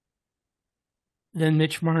than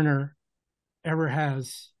Mitch Marner ever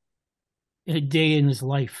has in a day in his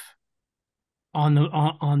life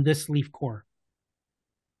on this Leaf core.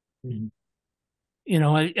 Mm-hmm.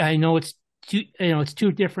 I know it's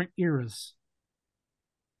two different eras,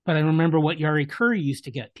 but I remember what Jari Kurri used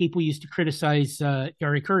to get. People used to criticize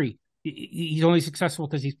Jari Kurri. He's only successful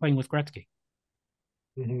because he's playing with Gretzky.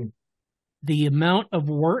 Mm-hmm. The amount of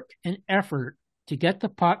work and effort to get the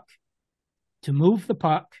puck, to move the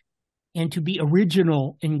puck, and to be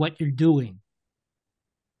original in what you're doing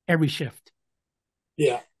every shift.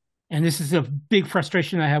 Yeah. And this is a big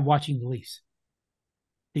frustration I have watching the Leafs.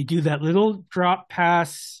 They do that little drop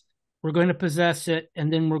pass. We're going to possess it,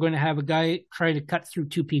 and then we're going to have a guy try to cut through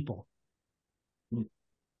two people. Mm.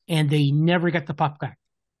 And they never get the puck back.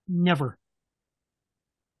 Never.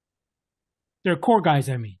 They're core guys,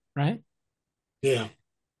 I mean, right? Yeah.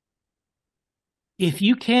 If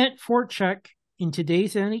you can't forecheck in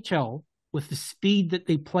today's NHL with the speed that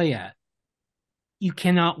they play at, you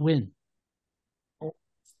cannot win.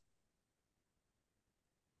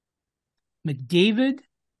 McDavid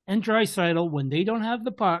and Draisaitl, when they don't have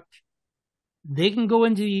the puck, they can go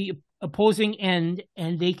into the opposing end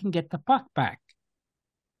and they can get the puck back.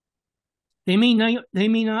 They may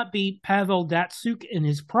not be Pavel Datsyuk in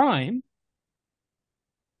his prime,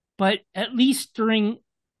 but at least during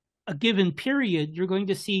a given period, you're going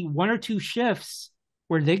to see one or two shifts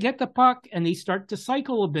where they get the puck and they start to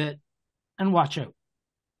cycle a bit and watch out.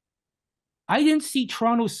 I didn't see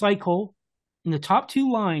Toronto cycle in the top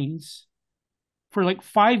two lines for like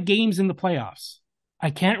 5 games in the playoffs.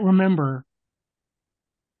 I can't remember.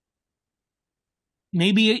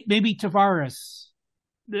 Maybe Tavares,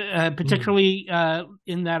 particularly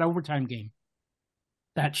in that overtime game,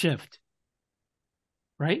 that shift,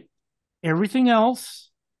 right? Everything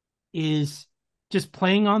else is just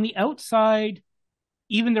playing on the outside,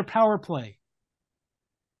 even their power play.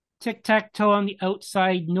 Tic-tac-toe on the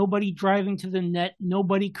outside, nobody driving to the net,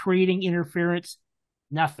 nobody creating interference,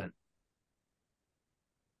 nothing.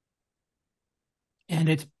 And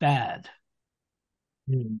it's bad.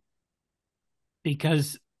 Mm.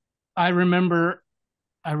 Because I remember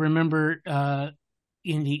in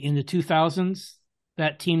the 2000s,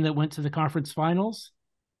 that team that went to the conference finals,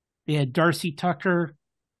 they had Darcy Tucker,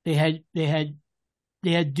 they had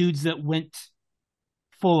dudes that went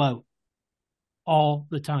full out all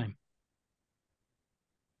the time.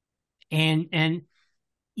 And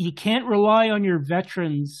you can't rely on your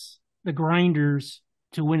veterans, the grinders,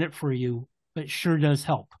 to win it for you, but it sure does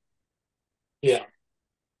help. Yeah.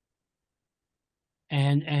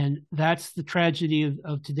 And that's the tragedy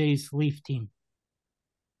of today's Leaf team.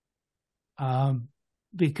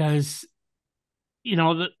 Because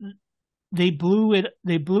they blew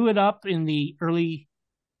it up in the early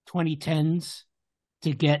 2010s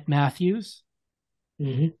to get Matthews.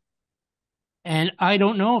 Mm-hmm. And I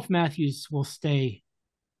don't know if Matthews will stay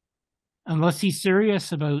unless he's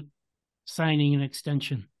serious about signing an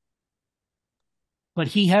extension. But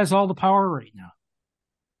he has all the power right now.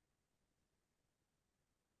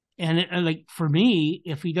 And like for me,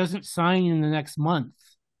 if he doesn't sign in the next month,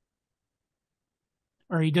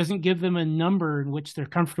 or he doesn't give them a number in which they're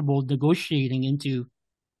comfortable negotiating into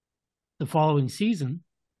the following season,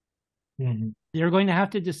 Mm-hmm. they're going to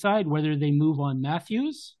have to decide whether they move on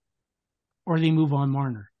Matthews or they move on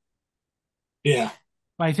Marner. Yeah.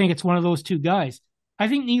 But I think it's one of those two guys. I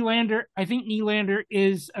think Nylander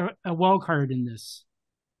is a wild card in this.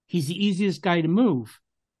 He's the easiest guy to move.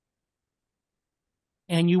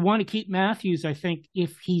 And you want to keep Matthews, I think,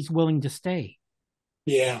 if he's willing to stay.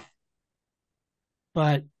 Yeah.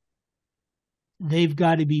 But they've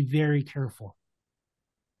got to be very careful.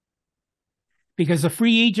 Because a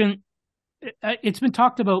free agent, it's been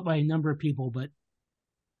talked about by a number of people, but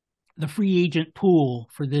the free agent pool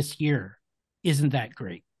for this year isn't that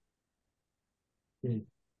great. Mm.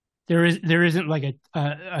 There isn't like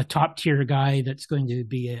a top tier guy that's going to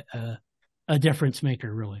be a difference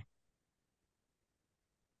maker, really.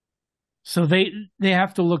 So they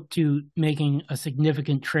have to look to making a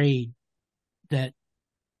significant trade that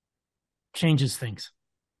changes things.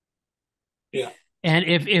 Yeah. And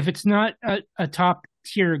if it's not a top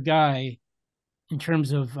tier guy in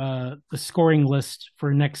terms of the scoring list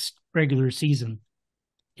for next regular season,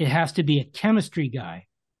 it has to be a chemistry guy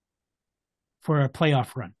for a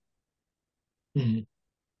playoff run. Mm-hmm.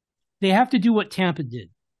 They have to do what Tampa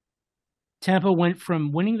did. Tampa went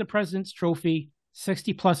from winning the President's Trophy,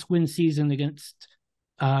 60-plus win season against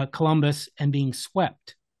Columbus, and being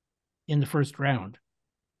swept in the first round.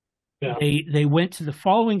 Yeah. They went to the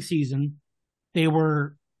following season. They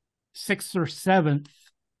were 6th or 7th,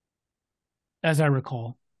 as I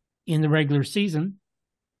recall, in the regular season,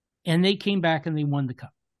 and they came back and they won the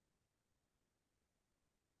cup.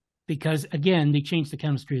 Because, again, they changed the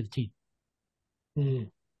chemistry of the team. Mm-hmm.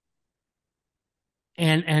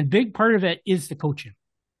 And big part of it is the coaching.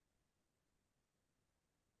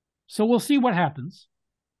 So we'll see what happens.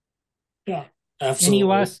 Yeah,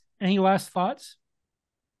 absolutely. Any last thoughts?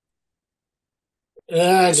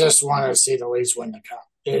 I just want to see the Leafs win the cup.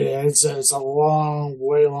 It's a long,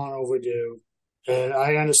 way long overdue. And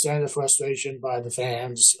I understand the frustration by the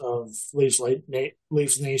fans of Leafs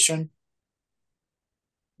Nation,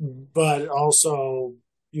 but also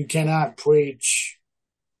you cannot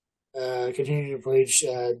continue to preach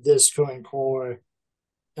this current core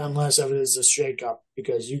unless it is a shakeup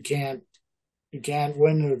because you can't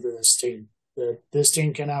win with this team. This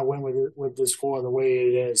team cannot win with this core the way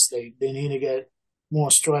it is. They need to get more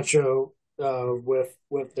structure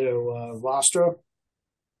with their roster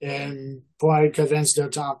and probably convince their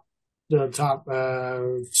top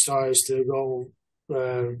stars to go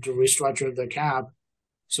to restructure the cap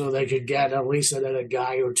so they could get at least another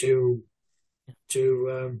guy or two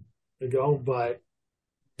to go. But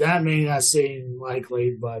that may not seem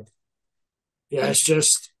likely. But yeah, it's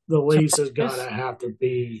just the Leafs has got to have to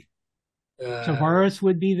be. Tavares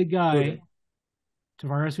would be the guy.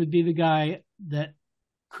 Tavares would be the guy that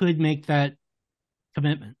could make that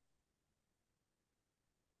commitment.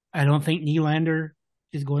 I don't think Nylander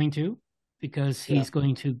is going to because he's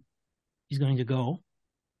going to go.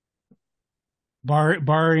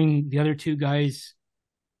 Barring the other two guys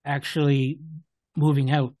actually moving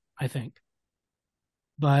out, I think.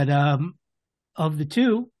 But of the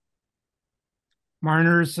two,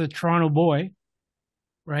 Marner's a Toronto boy,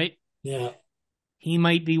 right? Yeah. He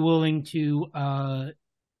might be willing to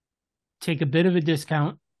take a bit of a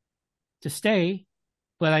discount to stay,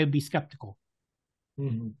 but I'd be skeptical.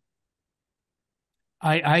 Mm-hmm.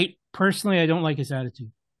 I personally, I don't like his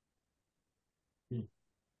attitude. Mm.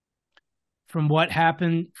 From what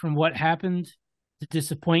happened, the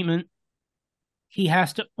disappointment, he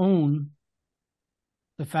has to own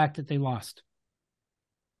the fact that they lost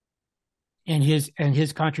and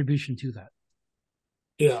his contribution to that.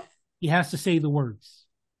 Yeah. He has to say the words.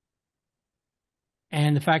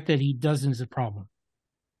 And the fact that he doesn't is a problem.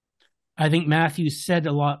 I think Matthews said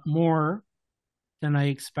a lot more than I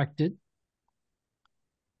expected.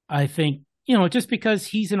 I think, just because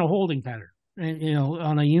he's in a holding pattern, and,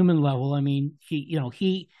 on a human level, I mean,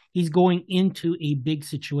 he's going into a big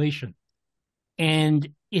situation. And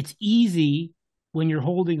it's easy when you're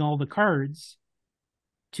holding all the cards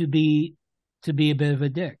to be a bit of a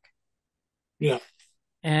dick. Yeah.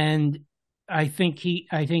 And I think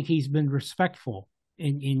he's been respectful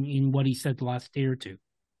in what he said the last day or two.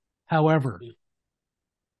 However,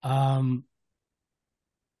 again,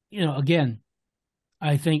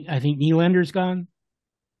 I think Nylander's gone.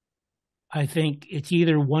 I think it's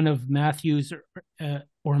either one of Matthews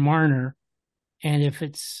or Marner, and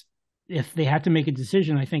if they have to make a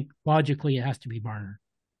decision, I think logically it has to be Marner.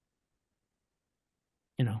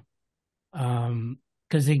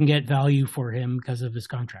 Because they can get value for him because of his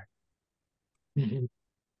contract. Mm-hmm.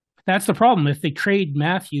 That's the problem. If they trade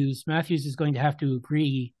Matthews is going to have to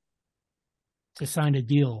agree to sign a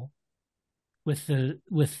deal with the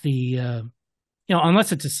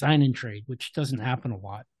unless it's a sign and trade, which doesn't happen a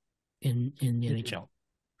lot in the NHL.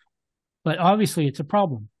 But obviously it's a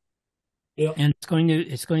problem. Yeah. And it's going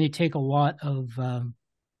to take a lot of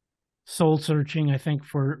soul searching, I think,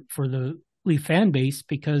 for the Leaf fan base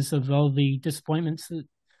because of all the disappointments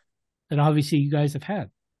that obviously you guys have had.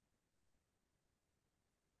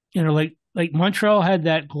 Like Montreal had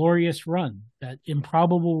that glorious run, that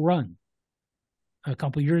improbable run a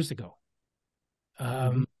couple years ago.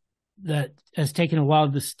 That has taken a lot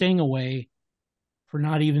of the sting away for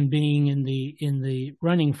not even being in the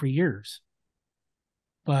running for years.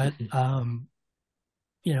 But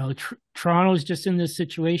Toronto's just in this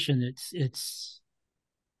situation. It's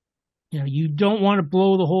you don't want to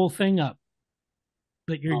blow the whole thing up,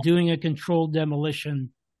 but you're doing a controlled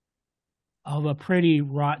demolition of a pretty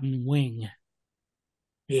rotten wing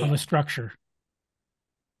of a structure.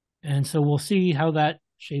 And so we'll see how that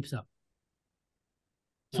shapes up.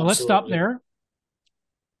 So Let's stop there.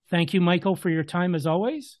 Thank you, Michael, for your time as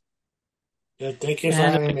always. Yeah, thank you for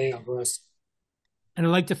having me on, Chris. And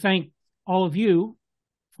I'd like to thank all of you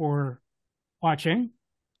for watching.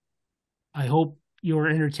 I hope you're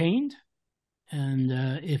entertained. And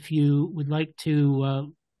if you would like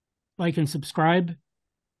to like and subscribe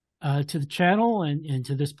to the channel and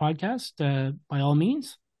to this podcast, by all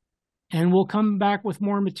means. And we'll come back with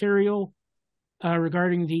more material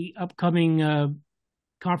regarding the upcoming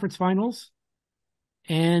conference finals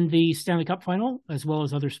and the Stanley Cup final, as well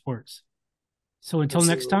as other sports. So until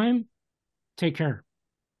next time, take care.